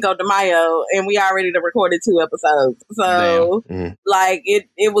it Cinco de Mayo, and we already recorded 2 episodes. So, like,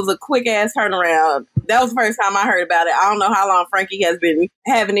 it was a quick-ass turnaround. That was the first time I heard about it. I don't know how long Frankie has been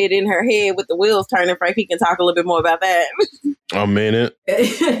having it in her head with the wheels turning. Frankie can talk a little bit more about that. A minute.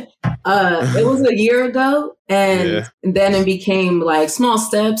 It was a year ago, and then it became like small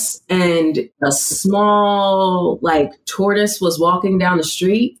steps, and a small like tortoise was walking down the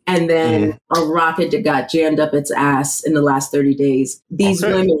street, and then a rocket that got jammed up its ass in the last 30 days. These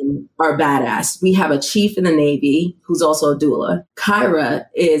women are badass. We have a chief in the Navy who's also a doula. Kyra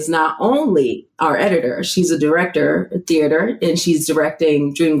is not only our editor, she's a director of theater, and she's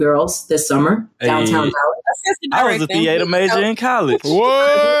directing Dreamgirls this summer, downtown Dallas. I was a theater major in college.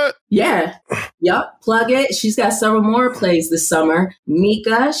 What? Yeah. Yup. Plug it. She's got several more plays this summer.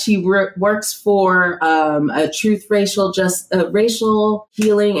 Mika, she works for a racial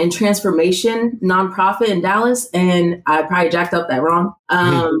healing and transformation nonprofit in Dallas. And I probably jacked up that wrong.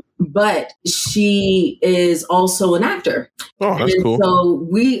 But she is also an actor. Oh, that's cool. So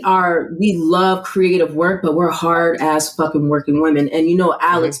we love creative work, but we're hard ass fucking working women. And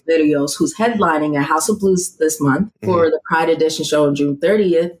Alex Videos, who's headlining at House of Blues this month for the Pride Edition show on June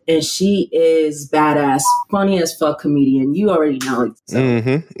 30th. And she is badass, funny as fuck comedian. You already know it.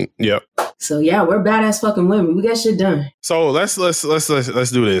 So. Yep. So yeah, we're badass fucking women. We got shit done. So let's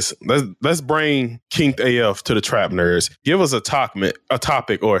do this. Let's bring Kinked AF to the Trap Nerds. Give us a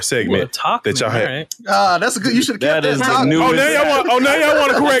topic or a segment that y'all had. Right. That's a good. You should have kept that. Now y'all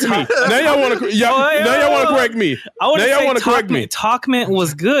want to correct me. Now y'all want to correct me. I would say Talkment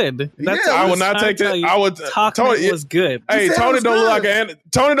was good. I will not take that. I would. Talkment was good. Hey, Tony don't look like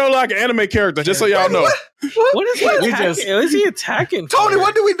an anime character. Just so y'all know. What is he attacking? Is he attacking? Tony,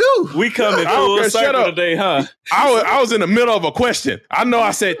 what do we do? We coming full circle today, huh? I was in the middle of a question. I know I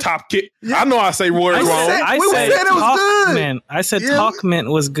said top kick. I know I say words wrong. I said it was good. I said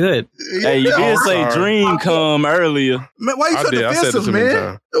Talkment was good. Hey, you did say Dream come earlier. Man, why you so defensive,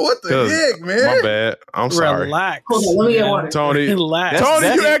 man? What the heck, man? My bad. I'm sorry. Relax. Hold on, let me get water. Tony, relax. Tony,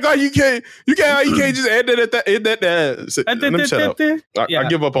 you act like you can't just add that. Let me shut up. I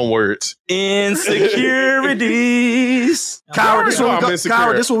give up on words. Insecurities. Kyra, this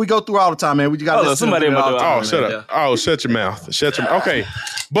is what we go through all the time, man. We got to somebody about to. Oh, shut up. Oh, shut your mouth. Okay.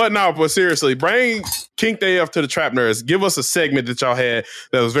 But seriously, bring Kinked AF to the Trap Nerds. Give us a segment that y'all had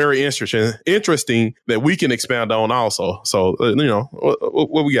that was very interesting that we can expound on also. So,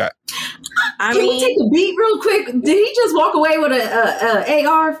 what we got? Can we take a beat real quick? Did he just walk away with a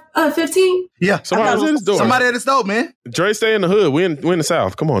AR-15? Yeah. Somebody was at his door. Somebody at his door, man. Dre stay in the hood. We in the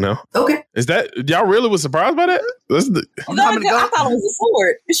South. Come on now. Okay. Is that y'all really was surprised by that? I thought it was a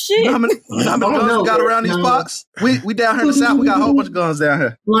sword. Shit. How many guns we got around these parks? We down here in the South. We got a whole bunch of guns down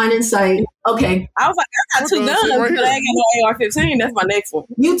here. Line in sight. Okay. I was like, I got 2 guns, but I ain't got no AR-15. That's my next one.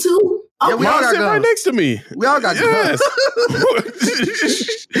 You too? Yeah, we all got guns right next to me. We all got guns.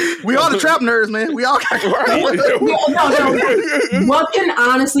 We all the trap nerds, man. We all got guns. No. What can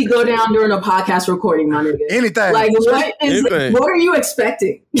honestly go down during a podcast recording, my nigga? Anything. Like, Anything. what are you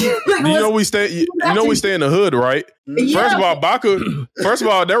expecting? You know we stay in the hood, right? Yeah. First of all, Baku. First of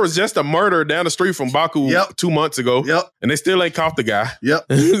all, there was just a murder down the street from Baku 2 months ago. Yep. And they still ain't caught the guy. Yep.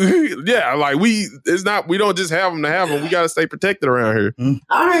 Yeah, like we don't just have them to have them. We got to stay protected around here.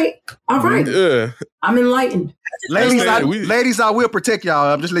 All right. Yeah. I'm enlightened. Ladies, I will protect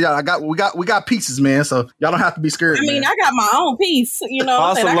y'all. I'm just letting y'all. We got pieces, man. So y'all don't have to be scared. I mean, I got my own piece. You know.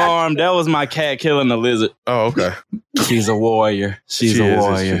 False alarm. That was my cat killing the lizard. Oh, okay. She's a warrior. She's a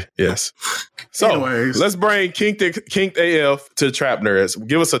warrior. Yes. So Anyways. let's bring Kinked AF to the Trap Nerds.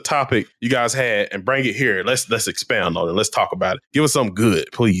 Give us a topic you guys had and bring it here. Let's expound on it. Let's talk about it. Give us something good,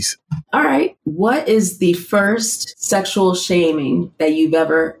 please. All right. What is the first sexual shaming that you've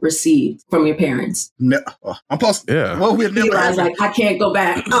ever received from your parents? No, I'm supposed. Yeah. Well, we never. I was like, I can't go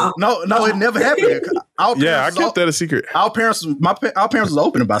back. Oh. No, it never happened. I kept that a secret. Our parents was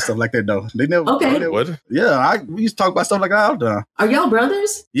open about stuff like that though. They never. Okay. What? Yeah, we used to talk about stuff like that all the time. Are y'all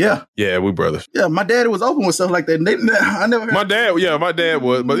brothers? Yeah. Yeah, we brothers. Yeah, my daddy was open with stuff like that. I never. My dad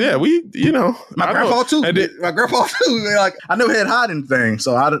was, but yeah, we, My grandpa too. My grandpa too. Like I never had hiding things,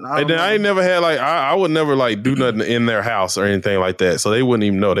 so I ain't never had like I would never like do nothing in their house or anything like that, so they wouldn't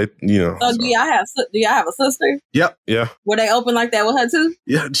even know. They, So do y'all have a sister? Yep. Yeah. Were they open like that with her too?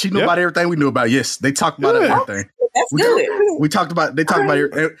 Yeah, she knew about everything we knew about. Yes, they talked about everything. That's good. They talked about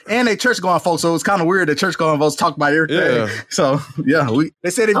and they church going folks, so it's kind of weird that church going folks talk about everything. Yeah. So yeah, they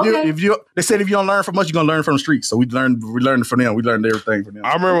said if you don't learn from us, you're gonna learn from the streets. So we learned from them. We learned everything from them.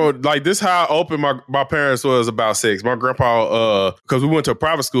 I remember like this how open my parents was about sex. My grandpa, because we went to a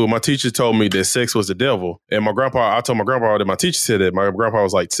private school, my teacher told me that sex was the devil, and I told my grandpa that my teacher said that. My grandpa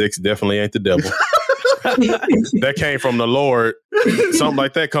was like, sex definitely ain't the devil. That came from the Lord. Something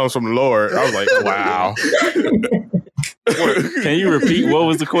like that comes from the Lord. I was like, wow. Can you repeat what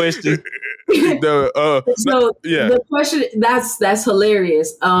was the question? The question that's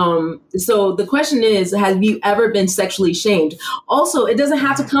hilarious. So the question is, have you ever been sexually shamed? Also, it doesn't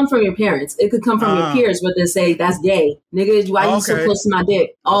have to come from your parents. It could come from your peers, but they say that's gay, nigga. Why you so close to my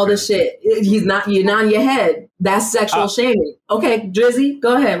dick? All this shit. You're not in your head. That's sexual shaming. Okay, Drizzy,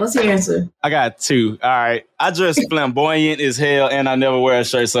 go ahead. What's your answer? I got 2. All right. I dress flamboyant as hell and I never wear a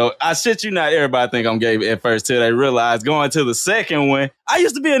shirt. So I shit you not, everybody think I'm gay at first till they realize going to the second one, I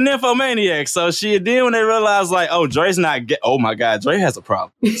used to be a nymphomaniac. So then when they realized like, oh, Dre's not gay. Oh my God, Dre has a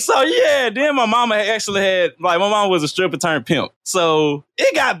problem. So yeah, then my mama actually had, like my mom was a stripper turned pimp. So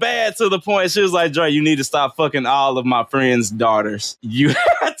it got bad to the point she was like, Dre, you need to stop fucking all of my friends' daughters. You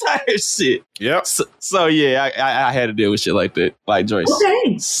type shit. Yep. So yeah, I had to deal with shit like that. Like Dre,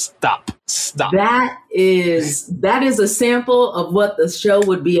 stop. That is a sample of what the show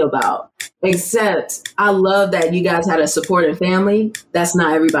would be about. Except I love that you guys had a supportive family. That's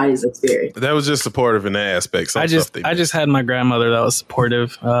not everybody's experience. That was just supportive in that aspect. I just had my grandmother that was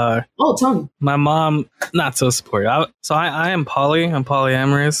supportive. Tony. My mom, not so supportive. I am poly. I'm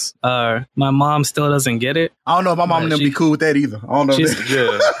polyamorous. My mom still doesn't get it. I don't know if my mom wouldn't be cool with that either. I don't know. Because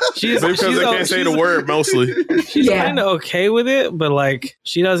they can't say the word mostly. She's kind of okay with it, but like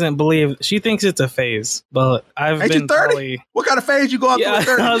she doesn't believe. She thinks it's a phase. But I've Ain't been you 30? poly. What kind of phase you go through at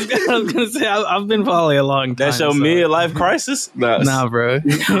 30? I was gonna say I've been poly a long time. That's your midlife crisis? Nah, bro.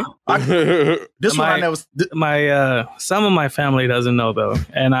 Some of my family doesn't know though,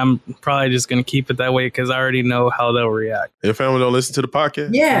 and I'm probably just gonna keep it that way because I already know how they'll react. Your family don't listen to the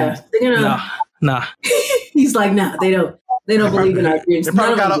podcast? Yeah, they're gonna. Nah. He's like, nah, they don't. They don't believe in our dreams. They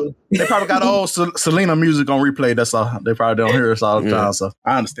probably got old Selena music on replay. That's all. They probably don't hear us all the time. So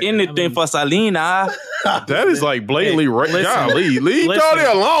I understand. Anything for Selena. That is like blatantly right. Leave Johnny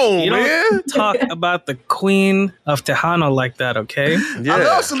alone, man. Talk about the queen of Tejano like that, okay? Yeah. I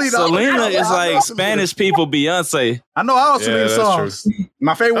love Selena. Selena is like Spanish people Beyonce. I know all Selena songs. True.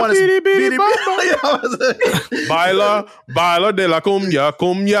 My favorite one is Baila de la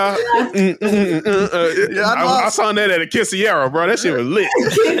cumbia. I sung that at a Kiss Quinceañera, bro. That shit was lit.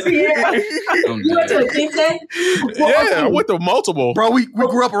 You went to a quince? Yeah, I went to multiple. Bro, we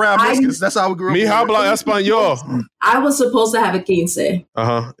grew up around Mexicans. That's how we grew up. Mi habla español. I was supposed to have a quince,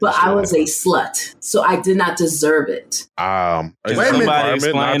 Uh-huh. but I was a slut, so I did not deserve it. Can somebody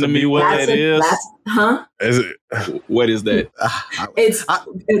explain to me what that is? Huh? Is it? What is that? It's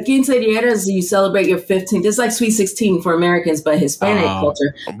quinceañera is you celebrate your 15th. It's like Sweet 16 for Americans, but Hispanic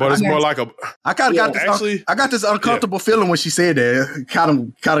culture. But it's more like a. I kind of got this. Actually, I got this uncomfortable feeling when she said that. Kind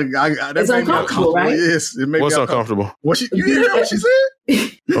of. It's uncomfortable, right? Yes. It made What's me uncomfortable? What you hear what she said?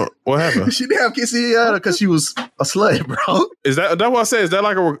 What happened? She didn't have quinceañera because she was a slut, bro. Is that what I said? Is that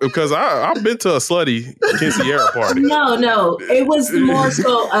like a because I've been to a slutty quinceañera party? No. It was more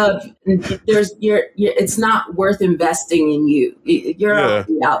so of it's not worth investing in you. You're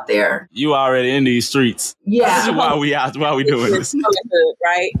already out there. You already in these streets. Yeah. This is why we doing this. Womanhood,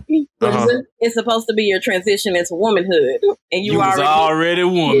 right? It's supposed to be your transition into womanhood, and you was already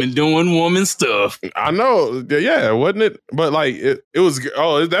woman doing woman stuff. I know, yeah, wasn't it? But like it was.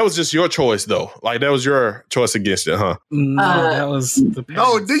 Oh, that was just your choice, though. Like that was your choice against it, huh? No, that was the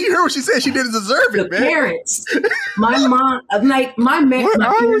parents. No, did you hear what she said? She didn't deserve it, The man. parents. My mom, like my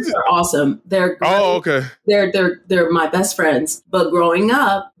parents are awesome. They're great. Oh, okay. They're my best friends. But growing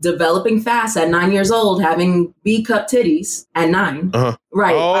up, developing fast at 9 years old, having B cup titties at 9. Uh-huh.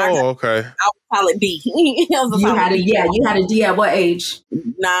 Right. Oh, okay. I would call it D. You had a D at what age?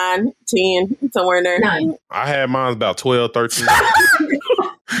 9, 10, somewhere in there. 9. I had mine about 12, 13.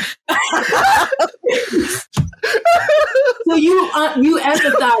 So you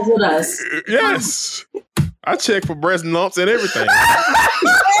empathize with us. Yes. I check for breast lumps and everything.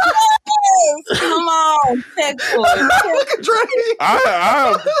 Come on, textbook. Look at Dre.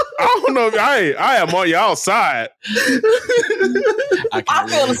 I don't know if I am on y'all side. I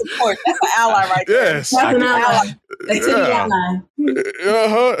feel the support. That's an ally right there. Yes. That's an ally.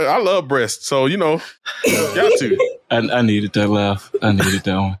 I love breasts, so got to. I needed that laugh. I needed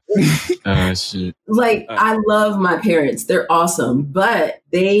that one. Shit. Like I love my parents; they're awesome, but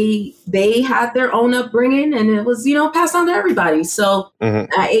they had their own upbringing, and it was passed on to everybody. So at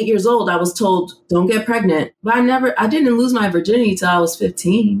 8 years old, I was told, "Don't get pregnant." But I didn't lose my virginity till I was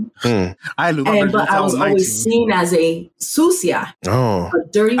 15. I lose my virginity but I was 19. always seen as a sucia, Oh, a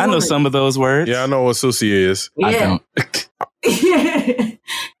dirty woman. I know some of those words. Yeah, I know what sushi is. I don't.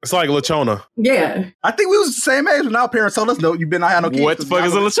 It's like lechona. Yeah. I think we was the same age when our parents told us, no, you better not have no kids. What the fuck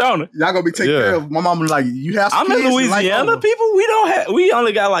is a lechona? Y'all gonna be taken care of. My mom was like, you have some I'm kids. in Louisiana, people. We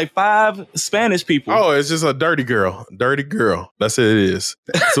only got like 5 Spanish people. Oh, it's just a dirty girl. Dirty girl. That's what it is.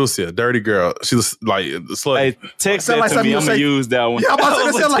 Sucia, dirty girl. She's like slut. Hey, text that to me. I'm gonna use that one. Yeah, I'm about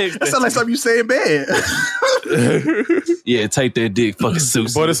to say that sound like something you say in bed. Yeah, take that dick, fucking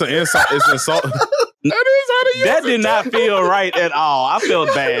Susie. But it's an insult. It's an insult. That is how they use That did not feel right at all. I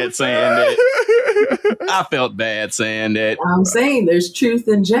felt bad saying that. I'm saying there's truth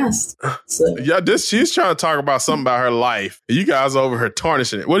in jest. So. Yeah, she's trying to talk about something about her life. You guys over here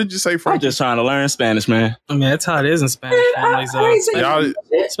tarnishing it. What did you say, Frank? I'm just trying to learn Spanish, man. I mean, that's how it is in Spanish families, though.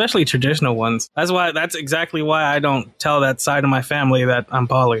 Especially traditional ones. That's exactly why I don't tell that side of my family that I'm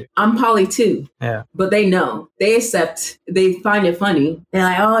poly. I'm poly too. Yeah. But they know. They accept. They find it funny. They're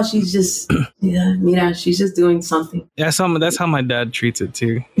like, oh, she's just, she's just doing something. Yeah, that's how my dad treats it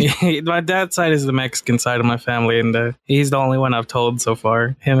too. My dad's side is the Mexican side of my family, and he's the only one I've told so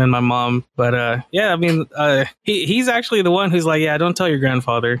far. Him and my mom. But he's actually the one who's like, yeah, don't tell your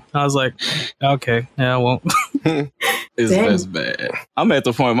grandfather. I was like, okay, yeah, I won't. That's bad. I'm at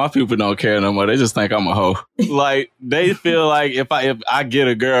the point my people don't care no more. They just think I'm a hoe. Like they feel like if I get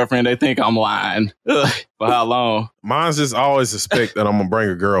a girlfriend, they think I'm lying. For how long? Mine's just always suspect that I'm gonna bring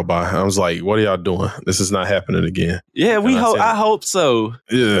a girl by. I was like, what are y'all doing? This is not happening again. Yeah, I hope so.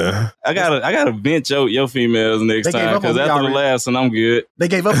 Yeah. I gotta bench your females next time because after the last one, I'm good. They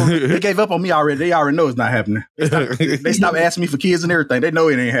gave up on me already. They already know it's not happening. They stopped asking me for kids and everything. They know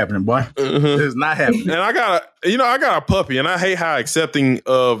it ain't happening, boy. It's not happening. And I got a puppy, and I hate how accepting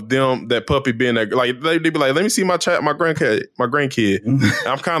of them that puppy being there. Like they be like, let me see my grandkid.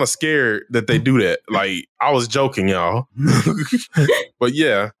 I'm kind of scared that they do that. Like I was joking, y'all. But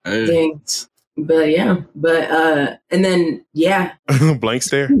yeah. Dang. But yeah. But and then yeah. Blank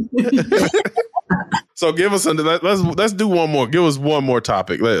stare. So give us let's do one more. Give us one more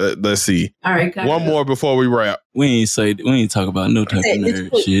topic. Let's see. All right. One more before we wrap. We ain't talk about no type of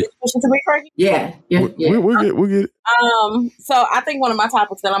nerd shit. To me, Frankie? Yeah. We'll get it. So I think one of my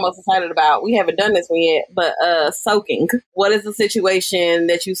topics that I'm most excited about, we haven't done this one yet, but soaking. What is the situation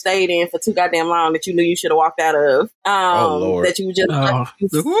that you stayed in for too goddamn long that you knew you should have walked out of? Lord. That you just I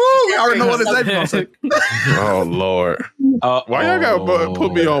already know what it's saying. Oh Lord. Why y'all gotta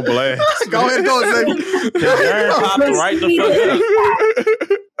put me on blast? Go ahead and go, Xavier. Right the fuck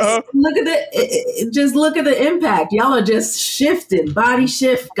up. Look at the impact. Y'all are just shifting, body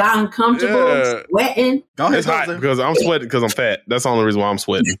shift, got uncomfortable, sweating. Go ahead, it's hot because I'm sweating because I'm fat. That's the only reason why I'm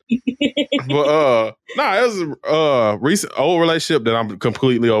sweating. But it was a recent old relationship that I'm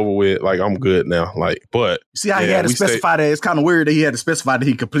completely over with. Like I'm good now. Like, but see how he had to specify that. It's kind of weird that he had to specify that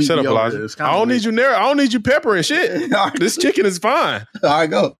he completely. Shut up, Elijah. I don't need you there. I don't need you pepper and shit. This chicken is fine. All right,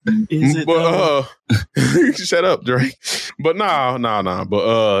 go. Shut up, Drake. But nah.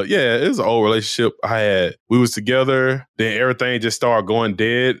 But yeah, it was an old relationship I had. We was together, then everything just started going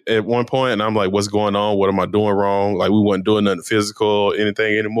dead at one point, and I'm like, what's going on? What am I doing wrong? Like, we wasn't doing nothing physical,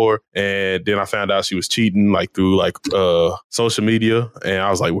 anything anymore. And then I found out she was cheating, like through like social media, and I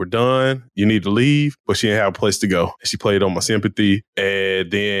was like, we're done. You need to leave. But she didn't have a place to go. She played on my sympathy,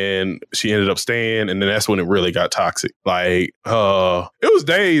 and then she ended up staying, and then that's when it really got toxic. Like, it was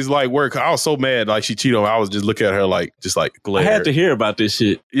days like where I was so mad, like she cheated on me. I was just looking at her like, glare. I had to hear about this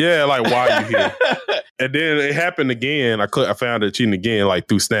shit. Yeah, like, why are you here? And then it happened again. I found her cheating again, like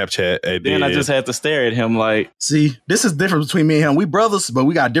through Snapchat. And then I just had to stare at him like, see, this is different between me and him. We brothers, but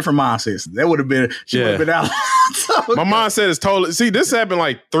we got different mindsets. That would have been, she would have been out. My mindset is totally, see, this happened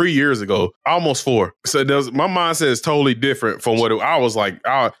like 3 years ago, almost 4. So my mindset is totally different from what I was like.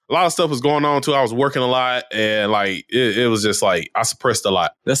 A lot of stuff was going on too. I was working a lot, and like, it was just like, I suppressed a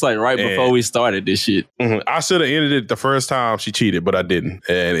lot. That's like right before we started this shit. Mm-hmm. I should have ended it the first time she cheated, but I didn't.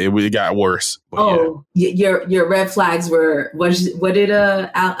 And it got worse. But your red flags were, what did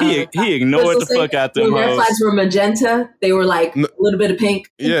he ignored the fuck out them. Your red flags were magenta. They were like a little bit of pink.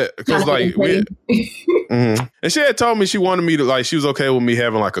 Yeah, because like mm-hmm. And she had told me she wanted me to, like, she was okay with me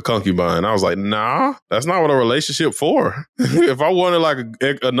having like a concubine. I was like, nah, that's not what a relationship for. If I wanted like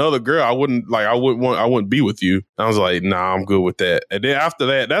another girl, I wouldn't be with you. I was like, nah, I'm good with that. And then after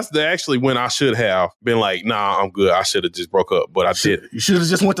that, that's actually when I should have been like, nah, I'm good. I should have just broke up, but I didn't. You should have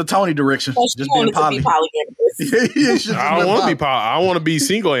just went the Tony direction. Just being polyamorous. I don't want to be poly. I want to be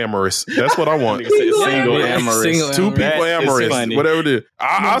single amorous. That's what I want. Single amorous. Two people amorous. Whatever it is.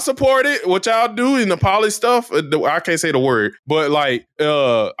 I support it. What y'all do in the poly stuff, I can't say the word, but like,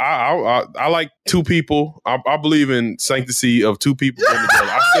 I like two people. I believe in sanctity of two people together.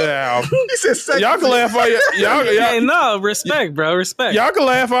 I still have. He said sanctity. Y'all can laugh all y'all. Hey, no, respect, bro. Respect. Y'all can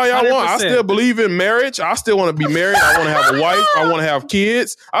laugh all y'all 100%. want. I still believe in marriage. I still want to be married. I want to have a wife. I want to have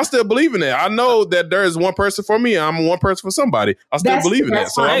kids. I still believe in that. I know that there is one person for me. I'm one person for somebody. I still believe in that.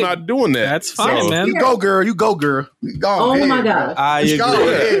 So I'm not doing that. That's fine, man. You go, girl. You go, girl. Go ahead. My God. I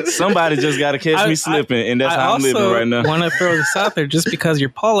agree. Somebody just got to catch me slipping, and that's how I'm living right now. I want to throw this out there. Just because you're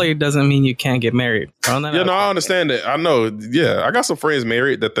poly doesn't mean you can't get married. I understand that. I know. Yeah, I got some friends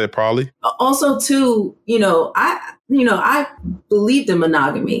married that they're poly. Also, too, I believed in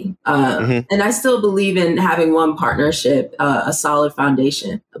monogamy, and I still believe in having one partnership, a solid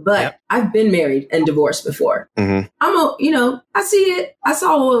foundation. But I've been married and divorced before. Mm-hmm. I see it. I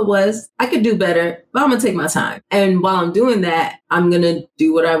saw what it was. I could do better, but I'm gonna take my time. And while I'm doing that, I'm gonna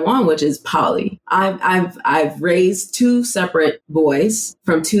do what I want, which is poly. I've raised 2 separate boys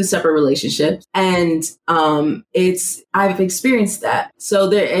from 2 separate relationships, and I've experienced that.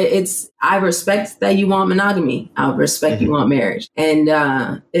 So I respect that you want monogamy. I respect you want marriage, and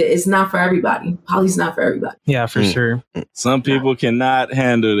it's not for everybody. Poly's not for everybody. Yeah, for sure. Some people cannot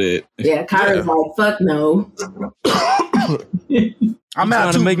handle it. Yeah, Kyra's like, fuck no. I'm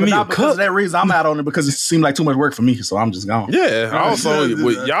out too, but not because of that reason. I'm out on it because it seemed like too much work for me, so I'm just gone. Yeah, also,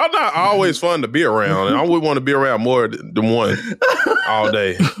 y'all not always fun to be around, and I would want to be around more than one all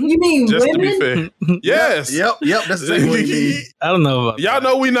day. You mean just women? To be fair. Yes. Yep. That's exactly what you mean. I don't know about y'all.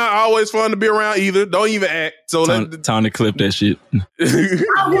 Know we not always fun to be around either. Don't even act. So time to clip that shit.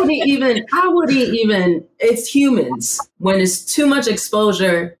 I wouldn't even. It's humans. When it's too much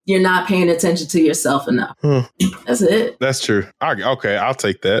exposure, you're not paying attention to yourself enough. That's it. That's true. Okay, I'll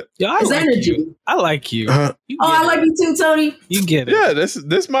take that. Yeah, it's like energy. You. I like you. I like you too, Tony. You get it. Yeah,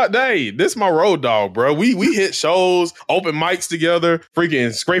 this my day. This my road dog, bro. We hit shows, open mics together,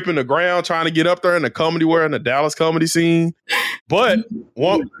 freaking scraping the ground, trying to get up there in the comedy world, in the Dallas comedy scene. But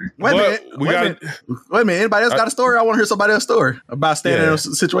wait a minute. Anybody else got a story? I want to hear somebody else's story about staying in a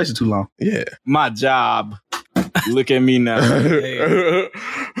situation too long. Yeah, my job. Look at me now.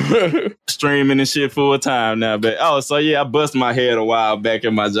 Streaming and shit full time now. But so yeah, I bust my head a while back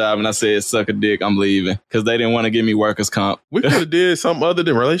at my job and I said, suck a dick, I'm leaving. Because they didn't want to give me workers' comp. We could have did something other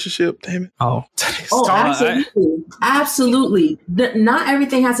than relationship, damn it. Oh, absolutely. Absolutely. Not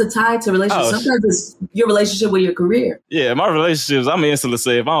everything has to tie to relationship. Sometimes it's your relationship with your career. Yeah, my relationships, I'm instantly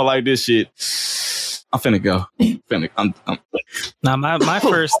say, if I don't like this shit, I'm finna go. Now, my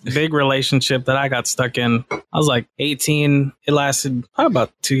first big relationship that I got stuck in, I was like 18. It lasted probably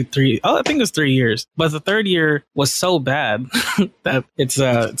about 2-3. I think it was 3 years. But the third year was so bad that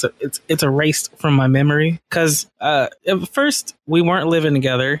it's erased from my memory. Because at first we weren't living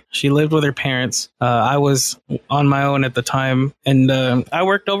together. She lived with her parents. I was on my own at the time, and I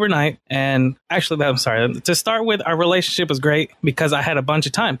worked overnight. And actually, I'm sorry. To start with, our relationship was great because I had a bunch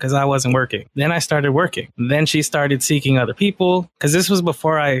of time because I wasn't working. Then I started working. Then she started seeking other people because this was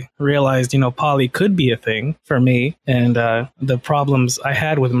before I realized, poly could be a thing for me and the problems I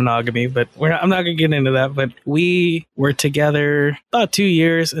had with monogamy. But I'm not going to get into that. But we were together about 2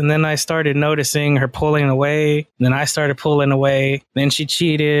 years, and then I started noticing her pulling away. Then I started pulling away. Then she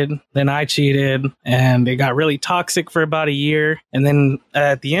cheated. Then I cheated, and it got really toxic for about a year. And then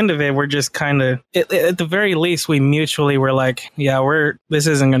at the end of it, we're just kind of, at the very least, we mutually were like, yeah, this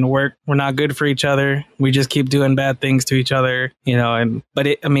isn't going to work. We're not good for each other. We just keep doing bad things to each other, but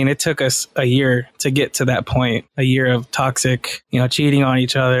it took us a year to get to that point, a year of toxic, cheating on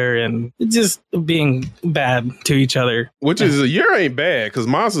each other and just being bad to each other. Which is a year ain't bad because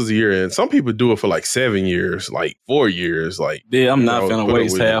mine was a year, and some people do it for like 7 years, like 4 years. Like, yeah, I'm not gonna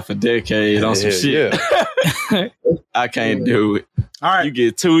waste half a decade on some shit. Yeah. I can't do it. All right, you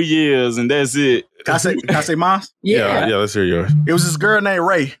get 2 years and that's it. Can I say mine? Yeah, let's hear yours. It was this girl named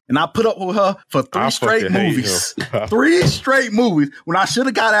Ray, and I put up with her for 3 straight movies. 3 straight movies when I should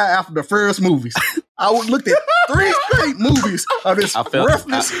have got out after the first movies. I looked at 3 straight movies of this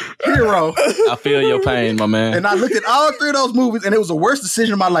worthless hero. I feel your pain, my man. And I looked at all 3 of those movies, and it was the worst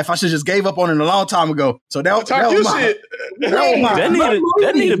decision of my life. I should have just gave up on it a long time ago. So that was mine.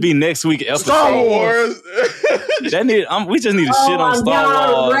 That need to be next week episode. Star Wars. We just need to shit on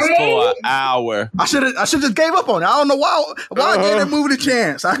Star Wars for an hour. I should have just gave up on it. I don't know why I gave that movie the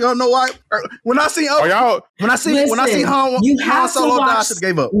chance. I don't know why. When I see Han Solo die, I should have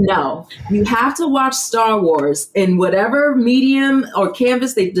gave up. No, you have to watch Star Wars in whatever medium or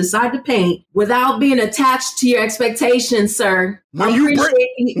canvas they decide to paint without being attached to your expectations, sir. When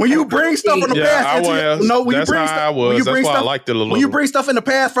you bring stuff from the past, that's why I liked it a little. When you bring stuff in the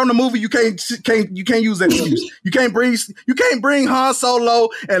past from the movie, you can't use that excuse. You can't bring Han Solo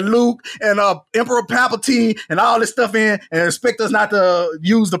and Luke and Emperor Palpatine and all this stuff in and expect us not to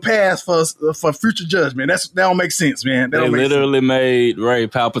use the past for future judgment. That don't make sense, man. They literally made Rey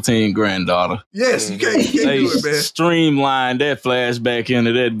Palpatine granddaughter. Yes, you can't do it, man. Streamlined that flashback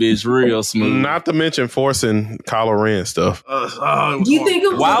into that bitch real smooth. Not to mention forcing Kylo Ren stuff. You think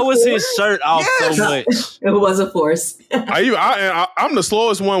it was why was his shirt off so much? It was a force. I'm the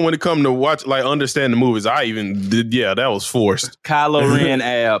slowest one when it comes to watch, like, understand the movies. I even did, that was forced. Kylo Ren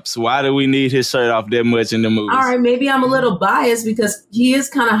abs. Why do we need his shirt off that much in the movies? All right, maybe I'm a little biased because he is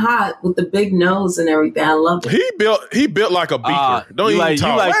kind of hot with the big nose and everything. I love it. He built like a beaker. Don't even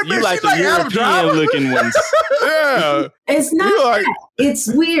talk. You like the European looking ones. Yeah. It's not it's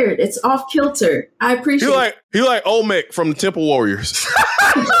weird. It's off kilter. I appreciate it. He like Olmec from the Temple Warriors.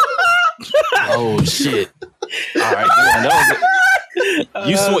 Oh shit. All right,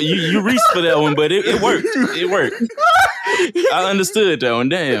 you reached for that one, but it worked. It worked. I understood that one.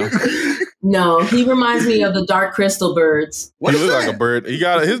 Damn. No, he reminds me of the Dark Crystal birds. He look like a bird.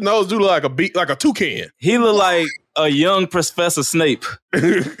 His nose do look like a toucan. He look like a young Professor Snape. Fuck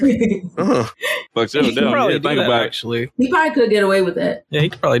you. Think about it. Actually, he probably could get away with that. Yeah, he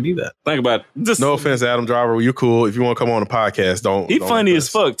could probably do that. Think about it. No offense, Adam Driver. You're cool. If you want to come on the podcast, don't. He funny as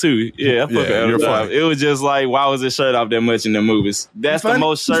fuck too. Yeah, Adam Driver. It was just like, why was his shirt off that much in the movies? That's the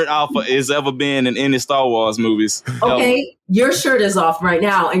most shirt off it's ever been in any Star Wars movies. Okay, your shirt is off right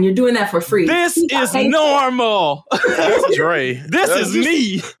now, and you're doing that for free. This is normal. That's Dre. This is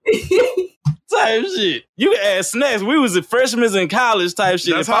me. Type shit. You can ask Snacks. We was freshmen in college type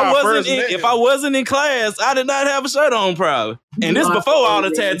shit. If I wasn't in class, I did not have a shirt on probably. And this before all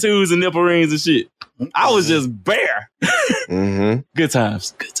the tattoos and nipple rings and shit. I was just bare. Good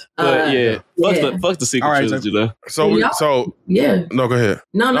times. Good times. But fuck the sequel trilogy though. No, go ahead.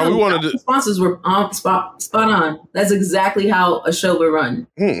 No. We wanted the sponsors were spot on. That's exactly how a show would run.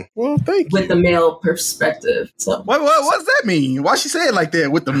 Well, thank you. With the male perspective. So what does that mean? Why she say it like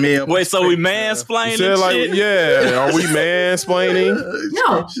that with the male? Wait, so we mansplaining? Said like, shit? Yeah, are we mansplaining?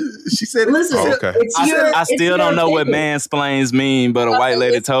 No, she said. Listen, okay. I still don't know what mansplains mean, but a white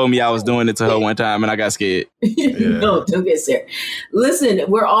lady told me I was doing it to her one time, and I got scared. No, don't get scared. Listen,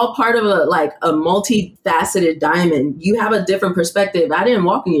 we're all part of a multifaceted diamond. You have a different perspective. I didn't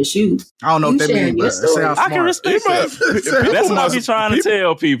walk in your shoes. I don't know what that means. I can respect that. That's what I be trying to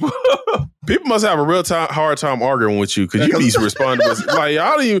tell people. People must have a hard time arguing with you because you need to respond to this. Like,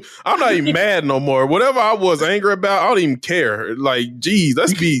 I'm not even mad no more. Whatever I was angry about, I don't even care. Like, geez,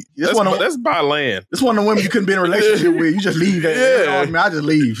 that's buy land. It's one of the women you couldn't be in a relationship with. You just leave. I just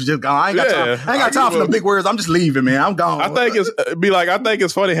leave. Just gone. I ain't got time for the big words. I'm just leaving, man. I'm gone. I think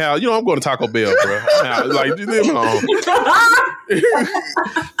it's funny how, I'm going to Taco Bell, bro. Like, leave me alone.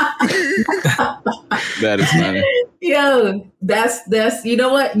 That is funny. Yo, that's you know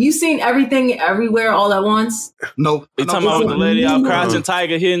what? You seen Everything Everywhere All at Once? No. You talking about the lady out Crouching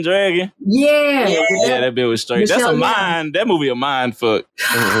Tiger, Hidden Dragon? Yeah. That bit was straight. That's a mind. That movie a mind fuck.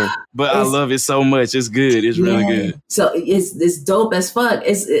 But I love it so much. It's good. It's really good. So it's dope as fuck.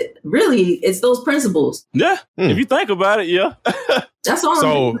 It's those principles. Yeah. If you think about it, yeah. That's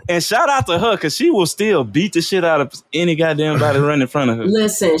all. And shout out to her because she will still beat the shit out of any goddamn body running in front of her.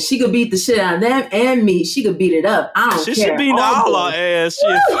 Listen, she could beat the shit out of them and me. She could beat it up. I don't care. She beat all our ass.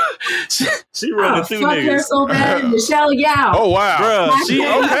 She running through fuck niggas. Her so bad. Michelle Yao. Oh wow, bruh. She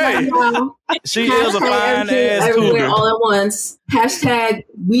okay. She is a fine ass Everywhere cougar. all at once. Hashtag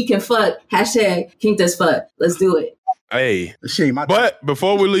we can fuck. Hashtag kink as fuck. Let's do it. Hey, but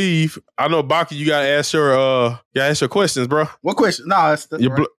before we leave, I know Baki, you gotta ask your questions, bro. What question? No, that's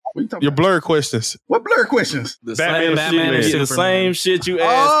your blurred questions. What blurred questions? The same shit you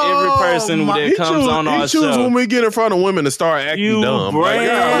ask every person that comes on our show. He chooses when we get in front of women to start acting dumb.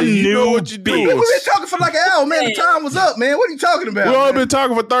 You know what you do. We've been talking for like an hour, man. The time was up, man. What are you talking about? We only been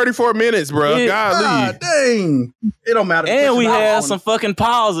talking for 34 minutes, bro. God dang. It don't matter. And we had some fucking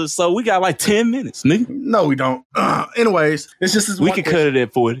pauses, so we got like 10 minutes, nigga. No, we don't. Anyways, it's just this we can cut it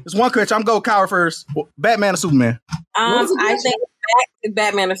at 40. It's one question. I'm going Coward first. Batman or Superman? I think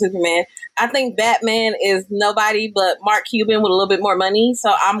Batman or Superman. I think Batman is nobody but Mark Cuban with a little bit more money,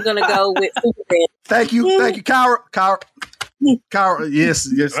 so I'm gonna go with Superman. Thank you, Coward. Yes.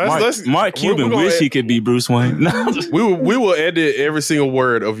 Mark Cuban wish he could be Bruce Wayne. we will edit every single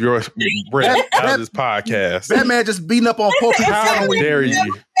word of your breath out of this podcast. Batman just beating up on poor people. How dare you?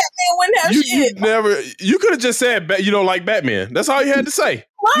 Batman wouldn't have shit. You could have just said you don't like Batman. That's all you had to say.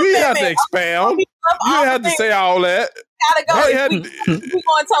 You didn't have to expound. You didn't have to say all that. Gotta go. If we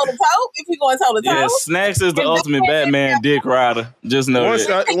going toe to toe, if we going toe to toe. Yeah, Snacks is the ultimate Batman dick rider. Just know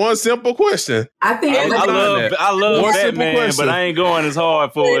that. One simple question. I think I love Batman, but I ain't going as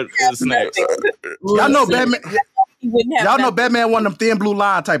hard for it as Snacks. Y'all know Batman. Y'all know Batman one of them thin blue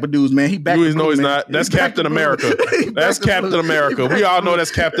line type of dudes, man. He back. No, he's not. That's Captain America. That's Captain America. We all know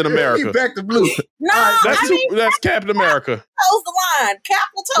that's Captain America. He back to blue. No, that's Captain America. Toes the line. Cap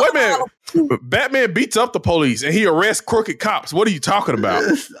will toe the line. Batman beats up the police and he arrests crooked cops. What are you talking about?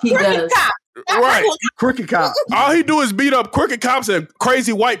 He does. Right. Crooked cop. All he do is beat up crooked cops and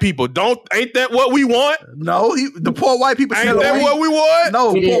crazy white people. Ain't that what we want? No, the poor white people ain't that weed. What we want?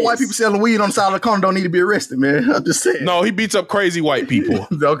 No, poor white people selling weed on the side of the corner don't need to be arrested, man. I'm just saying. No, he beats up crazy white people.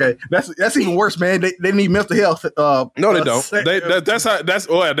 Okay. That's even worse, man. They need mental health. No, they don't.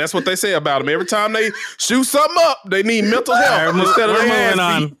 That's what they say about them. Every time they shoot something up, they need mental health instead of their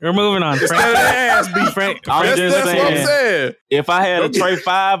ass beat. We're moving on. Instead of their ass beat. Frank, That's what I'm saying. If I had a Trey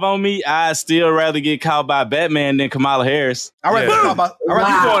 5 on me, I'd still rather get caught by Batman than Kamala Harris. All right,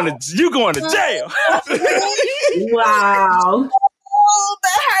 you going to jail. Wow. Oh,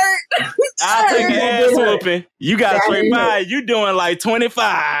 that hurt. I'll take an ass whooping. You got a Trey 5. You doing like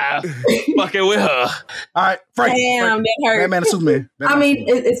 25. Fucking with her. All right, Frank. Damn, that hurt. Batman and Superman. I mean,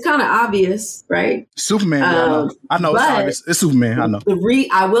 it's kind of obvious, right? Superman. I know it's obvious. It's Superman. I know.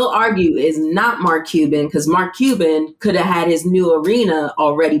 I will argue is not Mark Cuban because Mark Cuban could have had his new arena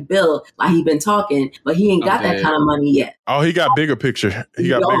already built, like he been talking, but he ain't got that kind of money yet. Oh, he got bigger picture. He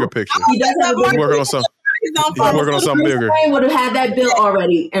got bigger picture. He does have a bigger working on something. He's working on something bigger. Bruce Wayne would have had that bill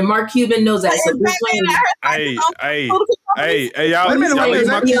already, and Mark Cuban knows that. So Bruce Wayne. Hey,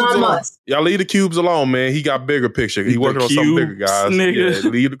 y'all leave the cubes alone, man. He got bigger picture. He working on something bigger, guys. Nigga. Yeah,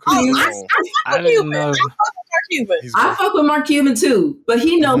 leave the cubes alone. I didn't know. Cuban. I fuck with Mark Cuban too, but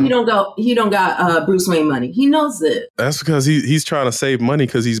he know he don't got Bruce Wayne money. He knows it. That's because he's trying to save money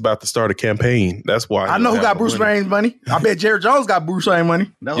because he's about to start a campaign. That's why. I know who got Bruce Wayne's money. I bet Jared Jones got Bruce Wayne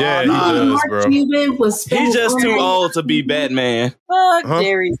money. That's yeah, he does, Mark bro. Cuban was He's just too old to be Batman. Fuck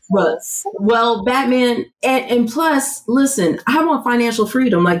Jerry. Well, Batman, and plus, listen, I want financial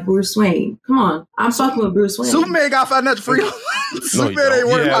freedom like Bruce Wayne. Come on, I'm fucking with Bruce Wayne. Superman got financial freedom. Superman ain't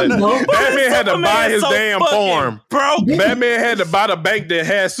worried about nothing. Batman had to buy his so damn farm, bro. Batman had to buy the bank that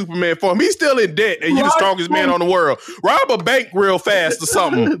had Superman farm. He's still in debt, and you the strongest man on the world. Rob a bank real fast or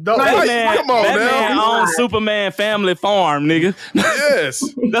something. Batman, Come on, Batman now. owns Superman family farm, nigga. Yes.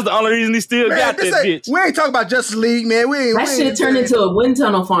 That's the only reason he still got that bitch. We ain't talking about Justice League, man. That shit turned into a wind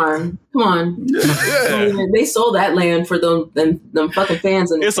tunnel farm. Come on. Yeah. They sold that land for them fucking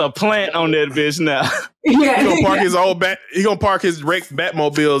fans. And it's a plant on that bitch now. Yeah. He gonna park his he gonna park his wrecked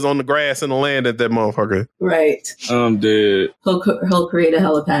Batmobiles on the grass and the land at that motherfucker. Right. I'm dead. He'll create a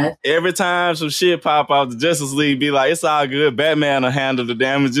helipad. Every time some shit pop out, the Justice League be like, it's all good. Batman will handle the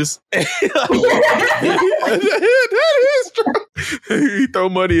damages. That is true. He throw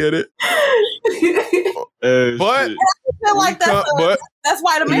money at it. But I feel like that's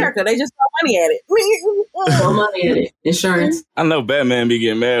white America. They just throw money at it. Throw money at it. Insurance. I know Batman be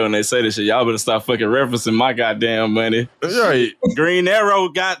getting mad when they say this shit. Y'all better stop fucking referencing my goddamn money. Right. Green Arrow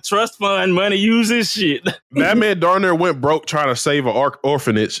got trust fund money using shit. Batman darn near went broke trying to save an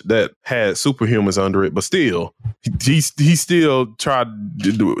orphanage that had superhumans under it, but still, he still tried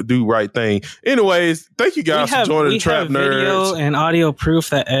to do right thing. Anyways, thank you guys for joining the Trap Video Nerds. and audio proof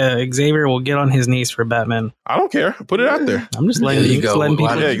that Xavier will get on his knees for Batman. I don't care. Put it out there. I'm just letting you letting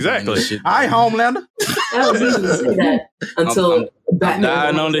people. Yeah, exactly. I ain't Homelander. That was easy to say that until Batman.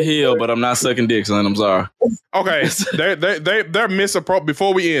 Dying on the hill, but I'm not sucking dick, son. I'm sorry. Okay, they're misappropriating.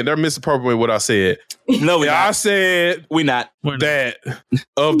 Before we end, they're misappropriating what I said. No, I said we not that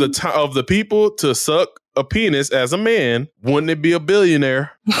of the people to suck a penis as a man, wouldn't it be a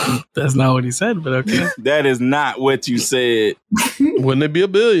billionaire? That's not what he said, but okay. That is not what you said. Wouldn't it be a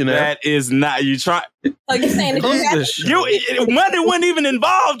billionaire? That is not. You try. So you saying that money wasn't even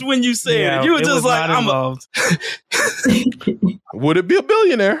involved when you said it. You were just like, I'm involved. Would it be a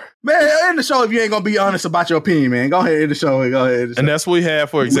billionaire? Man, end the show if you ain't gonna be honest about your opinion, man. Go ahead, end the show. Go ahead. And that's what we have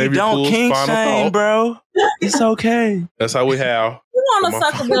for Xavier Poole's kink final shame, thought. bro. It's okay. That's how we have. You want to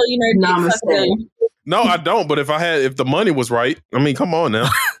suck a billionaire? Dick, suck a billionaire. No, I don't. But if the money was right, I mean, come on now.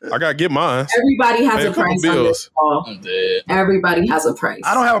 I gotta get mine. Everybody has Pay a price. On this call. I'm dead. Everybody has a price.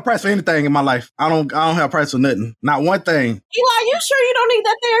 I don't have a price for anything in my life. I don't have a price for nothing. Not one thing. Eli, you sure you don't need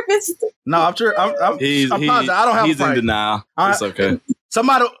that therapist? No, I'm sure. I'm positive. I don't have He's a price. in denial. It's okay.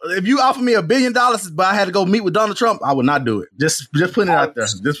 Somebody, if you offer me $1 billion, but I had to go meet with Donald Trump, I would not do it. Just putting it out there.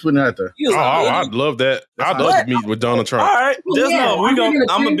 Just putting it out there. Oh, I'd love that. I'd love to meet with Donald Trump. All right, just know I'm gonna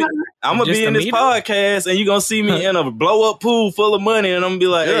be in this podcast, and you're gonna see me in a blow up pool full of money, and I'm gonna be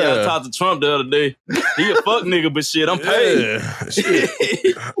like, "Hey, I talked to Trump the other day. He a fuck nigga, but shit, I'm paid. Yeah.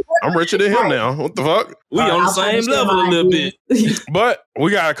 Shit. I'm richer than him now. What the fuck? We on the same level a little bit." But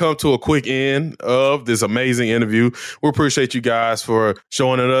we gotta come to a quick end of this amazing interview. We appreciate you guys for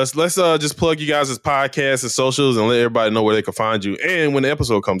joining us. Let's just plug you guys' podcasts and socials and let everybody know where they can find you and when the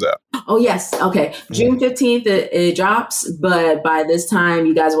episode comes out. Oh, yes. Okay. June 15th, it drops, but by this time,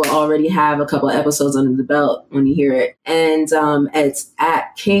 you guys will already have a couple of episodes under the belt when you hear it. And it's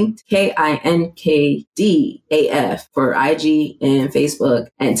at Kinked, KINKDAF for IG and Facebook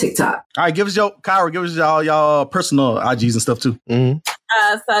and TikTok. All right, give us y'all personal IGs and stuff too. Mm-hmm.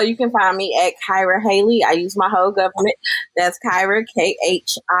 So you can find me at Kyra Haley. I use my whole government. That's Kyra,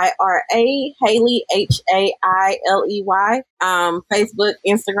 KHIRA, Haley, HAILEY. Facebook,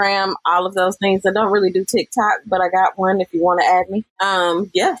 Instagram, all of those things. I don't really do TikTok, but I got one if you want to add me.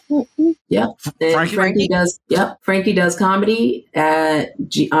 Yeah. Yep. Frankie does. Yep. Frankie does comedy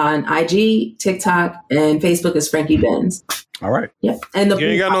on IG, TikTok, and Facebook is Frankie Benz. All right. Yep. And you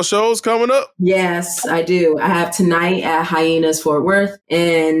ain't got no shows coming up? Yes, I do. I have tonight at Hyenas Fort Worth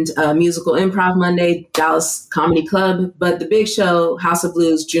and Musical Improv Monday, Dallas Comedy Club. But the big show, House of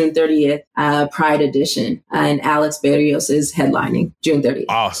Blues, June 30th, Pride Edition. And Alex Berrios is headlining June 30th.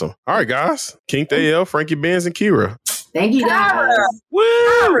 Awesome. All right, guys. Kinked AL, Frankie Benz, and Kira. Thank you, guys. Woo!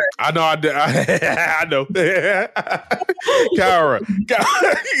 I know. I know. Kyra.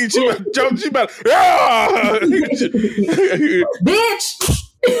 She about bitch.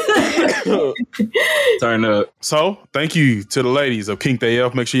 Turn up. So, thank you to the ladies of Kink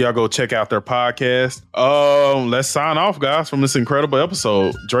AF. Make sure y'all go check out their podcast. Let's sign off, guys, from this incredible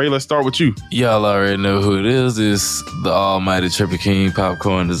episode. Dre, let's start with you. Y'all already know who it is. It's the almighty Trippy King,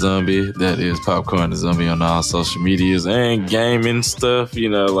 Popcorn the Zombie. That is Popcorn the Zombie on all social medias and gaming stuff, you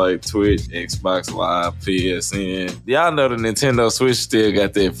know, like Twitch, Xbox Live, PSN. Y'all know the Nintendo Switch still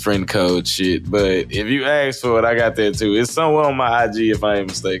got that friend code shit, but if you ask for it, I got that too. It's somewhere on my IG if I ain't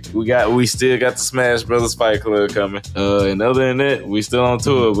mistaken. We still got the Smash Brothers Fight Club coming. And other than that, we still on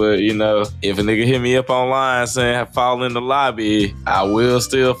tour, but you know, if a nigga hit me up online saying fall in the lobby, I will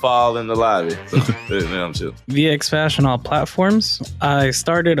still fall in the lobby. So, I'm chill. VX Fashion all platforms. I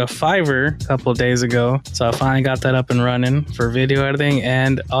started a Fiverr a couple of days ago, so I finally got that up and running for video editing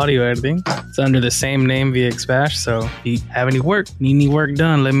and audio editing. It's under the same name, VX Fash. So if you have any work, need any work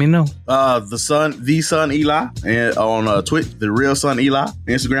done, let me know. The son Eli, and on Twitch, the real son Eli,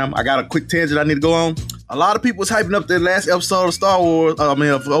 Instagram. I got a quick tangent I need to go on. A lot of people was hyping up the last episode of Star Wars, of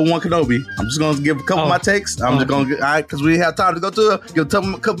Obi-Wan Kenobi. I'm just going to give a couple of my takes. I'm just going to, because we have time to go to it, give a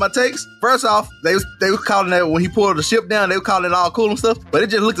couple of my takes. First off, they were calling that, when he pulled the ship down, they were calling it all cool and stuff, but it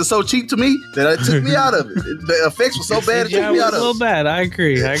just looked so cheap to me that it took me out of it. The effects were so bad, it took me out of it. A little bad, I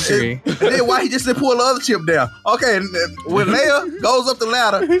agree. And then why he just didn't pull the other ship down? Okay, when Leia goes up the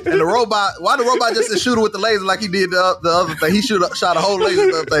ladder, and the robot, why the robot just didn't shoot her with the laser like he did the other thing? He shot a whole laser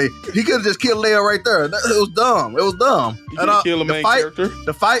the other thing. He could have just killed Leia right there. It was dumb. And kill a main character.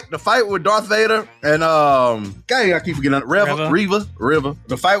 The fight with Darth Vader and I keep forgetting Reva.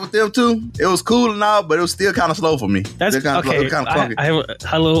 The fight with them too. It was cool and all, but it was still kind of slow for me. That's okay. I have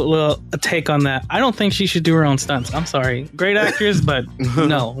a little take on that. I don't think she should do her own stunts. I'm sorry, great actors, but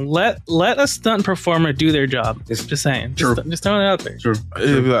no. Let a stunt performer do their job. Just saying. Just throwing it out there. True.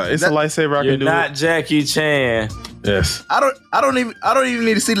 It's a lightsaber. I can do not Jackie Chan. Yes. I don't even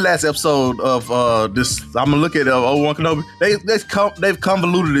need to see the last episode of this. I'm gonna look at Obi-Wan Kenobi. They've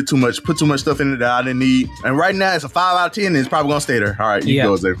convoluted it too much, put too much stuff in it that I didn't need. And right now it's a 5 out of 10 and it's probably gonna stay there. All right, you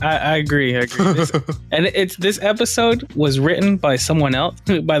go, Xavier. I agree. This episode was written by someone else,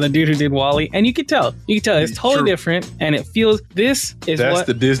 by the dude who did WALL-E, and you could tell it's totally different, and it feels that's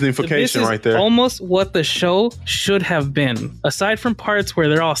the Disneyfication right there. Almost what the show should have been. Aside from parts where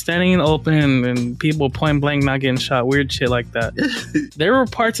they're all standing in the open and people point blank not getting shot, weird shit like that. There were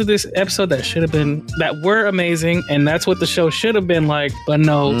parts of this episode that were amazing, and that's what the show should have been like. But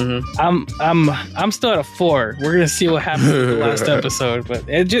no, I'm still at a 4. We're gonna see what happens in the last episode, but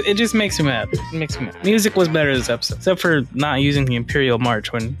it just makes me mad. It makes me mad. Music was better this episode, except for not using the Imperial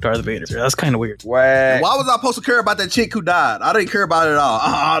March when Darth Vader's there. That's kind of weird. Why was I supposed to care about that chick who died? I didn't care about it at all.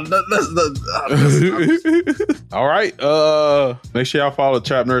 All right. Make sure y'all follow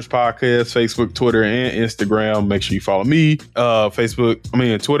Trap Nerds Podcast, Facebook, Twitter, and Instagram. Make sure you follow me. Twitter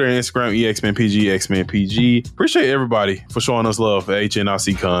and Instagram, EXmanPG. Appreciate everybody for showing us love at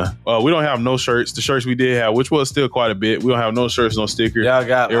HNIC Con. We don't have no shirts. The shirts we did have, which was still quite a bit. We don't have no shirts, no stickers. Y'all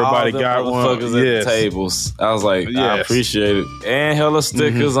got everybody all got one. At the tables. I was like, I appreciate it. And hella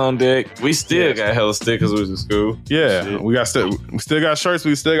stickers on deck. We still got hella stickers, which is cool. Yeah, we still got shirts.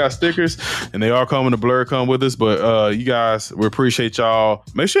 We still got stickers, and they are coming to Blur. Come with us, but you guys, we appreciate y'all.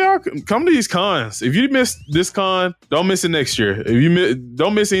 Make sure y'all come to these cons. If you missed this con, don't miss it next year. If you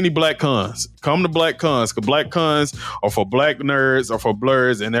don't miss any black cons, come to black cons, because black cons are for black nerds or for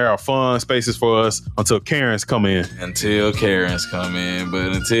blurs, and there are fun spaces for us until Karens come in.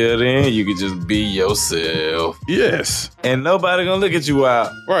 But until then, you can just be yourself. Yes. And nobody gonna look at you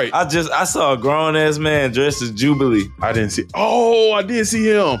out. Right. I saw a grown ass man dressed as Jubilee. I did see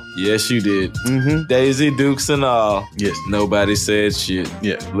him. Yes, you did. Daisy Dukes and all. Yes. Nobody said shit.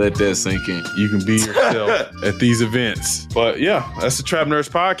 Yeah. Let that sink in. You can be yourself at these events. But yeah, that's the Trap Nerds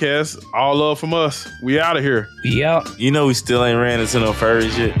Podcast. All love from us. We out of here. Yeah. You know we still ain't ran into no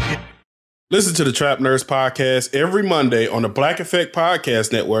furries yet. Listen to the Trap Nerds Podcast every Monday on the Black Effect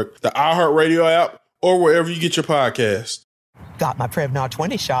Podcast Network, the iHeartRadio app, or wherever you get your podcasts. Got my Prevnar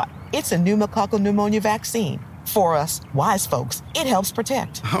 20 shot. It's a pneumococcal pneumonia vaccine. For us, wise folks, it helps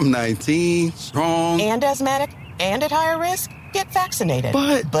protect. I'm 19, strong. And asthmatic, and at higher risk. Get vaccinated.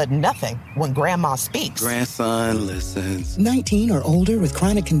 But nothing when grandma speaks. Grandson listens. 19 or older with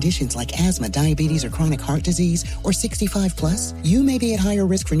chronic conditions like asthma, diabetes, or chronic heart disease, or 65 plus, you may be at higher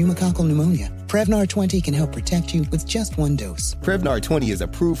risk for pneumococcal pneumonia. Prevnar 20 can help protect you with just one dose. Prevnar 20 is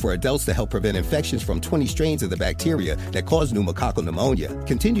approved for adults to help prevent infections from 20 strains of the bacteria that cause pneumococcal pneumonia.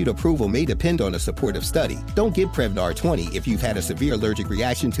 Continued approval may depend on a supportive study. Don't get Prevnar 20 if you've had a severe allergic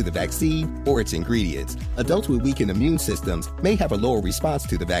reaction to the vaccine or its ingredients. Adults with weakened immune systems may have a lower response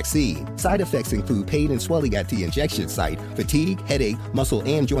to the vaccine. Side effects include pain and swelling at the injection site, fatigue, headache, muscle,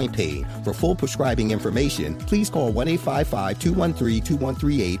 and joint pain. For full prescribing information, please call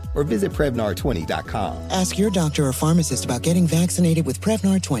 1-855-213-2138 or visit Prevnar20.com. Ask your doctor or pharmacist about getting vaccinated with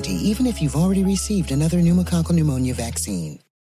Prevnar 20, even if you've already received another pneumococcal pneumonia vaccine.